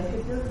to make a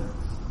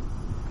difference.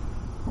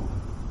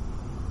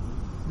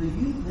 The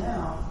youth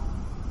now,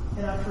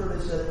 and I'm sure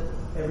they said it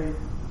every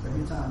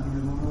time,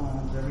 you know, going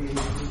along, every age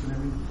group and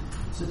every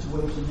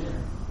situation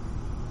there.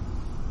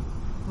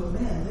 But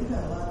man, they've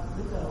got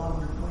a lot on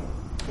their plate.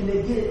 And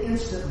they get it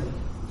instantly.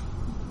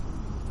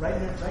 Right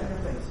in their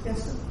face.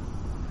 Instantly.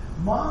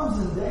 Moms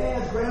and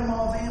dads,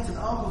 grandmas, aunts and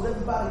uncles,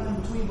 everybody in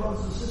between,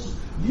 brothers and sisters,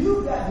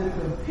 you've got to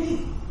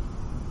compete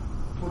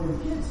for your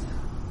kids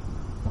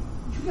now.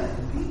 You got to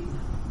compete now.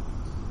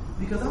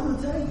 Because I'm going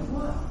to tell you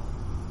what.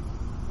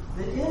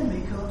 The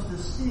enemy comes to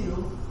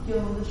steal, kill,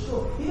 and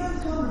destroy. He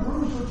doesn't come to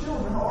bruise your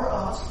children or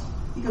us.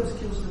 He comes to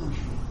kill, steal, and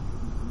destroy.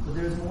 But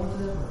there's more to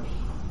that verse.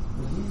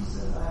 But Jesus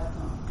says, I have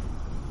come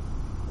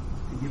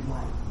to give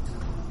life to the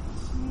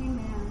abundance.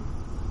 Amen.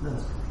 Let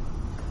us pray.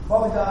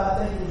 Father God, I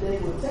thank you today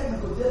with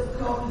technical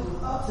difficulties,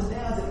 with ups and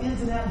downs and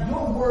ins and outs.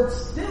 Your word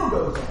still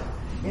goes out.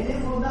 And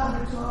it will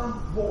not return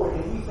void.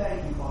 And we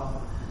thank you,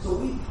 Father. So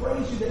we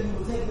praise you that you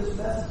will take this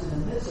message in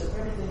the midst of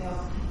everything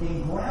else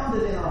and ground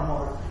it in our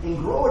hearts and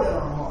grow it in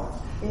our hearts.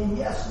 And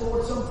yes,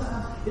 Lord,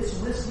 sometimes it's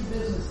risky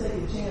business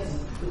taking chances.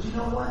 But you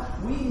know what?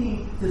 We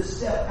need to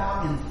step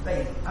out in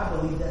faith. I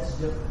believe that's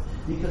different.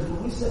 Because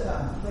when we step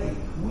out in faith,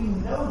 we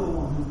know the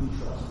one who we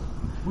trust.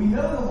 We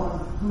know the one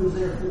who is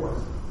there for us.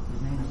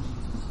 His name is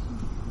Jesus.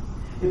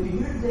 If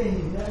you're here today and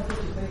you've never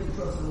put your faith and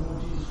trust in the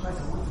Lord Jesus Christ,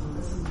 I want you to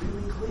listen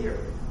really clear.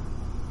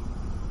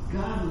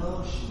 God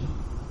loves you.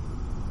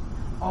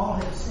 All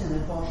have sinned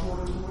and fall short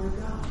of the glory of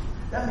God.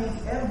 That means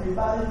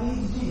everybody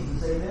needs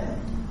Jesus.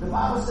 Amen. The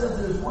Bible says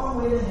there's one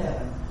way to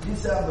heaven. You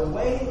said, the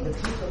way, the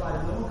truth, the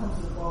life. No one comes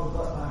to the Father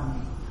but by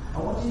me. I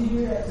want you to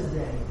hear that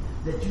today.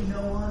 That you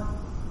know what?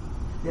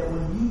 That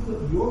when you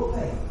put your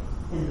faith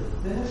in the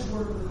finished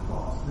work of the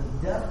cross, the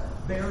death,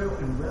 burial,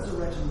 and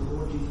resurrection of the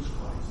Lord Jesus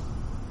Christ,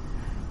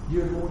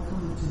 dear Lord,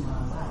 come into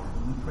my life.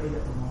 And we pray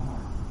that from our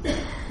heart.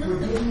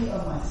 Forgive me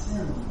of my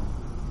sin, Lord.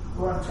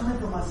 Lord, I'm turning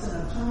from my sin.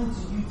 I'm turning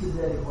to you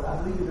today, Lord. I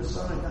believe you're the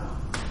Son of God.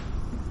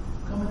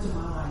 Come into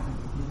my life and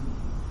forgive me.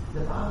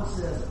 The Bible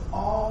says,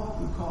 all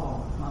who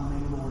call upon the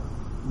name of the Lord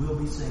will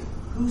be saved.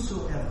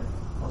 Whosoever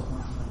calls upon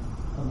the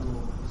name of the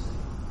Lord will be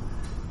saved.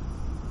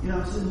 You know,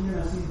 I'm sitting here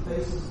and I see the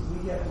faces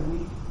week after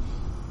week.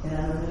 And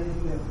I know many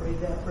of you have prayed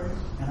that prayer.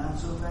 And I'm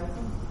so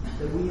thankful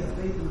that we have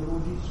faith in the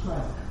Lord Jesus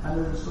Christ. I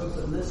know there's folks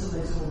that listen.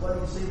 They say, well, why do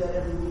you say that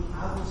every week?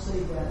 I will say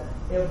that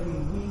every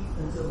week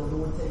until the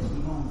Lord takes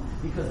me home.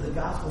 Because the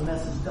gospel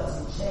message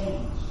doesn't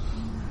change.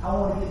 I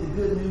want to get the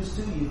good news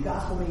to you.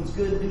 Gospel means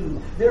good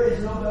news. There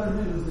is no better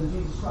news than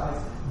Jesus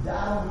Christ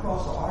died on the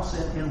cross for our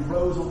sin and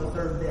rose on the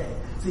third day.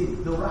 See,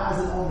 the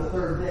rising on the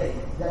third day,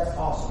 that's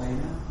awesome,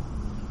 amen?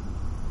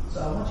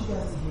 So I want you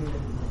guys to hear that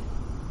today.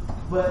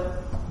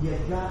 But you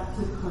got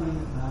to claim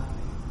it by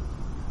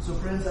faith. So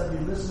friends, if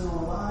you're listening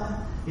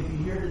online, if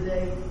you're here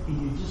today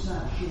and you're just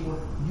not sure,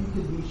 you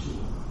can be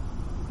sure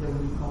that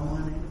when you call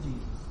on the name of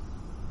Jesus,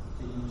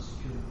 that you will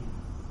secure it.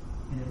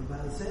 And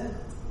everybody said,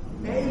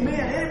 amen.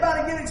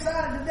 Anybody get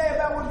excited today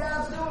about what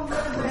God's doing?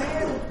 Raise your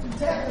hand,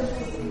 tap your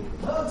feet,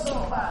 hug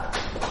somebody.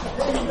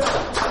 There you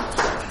go.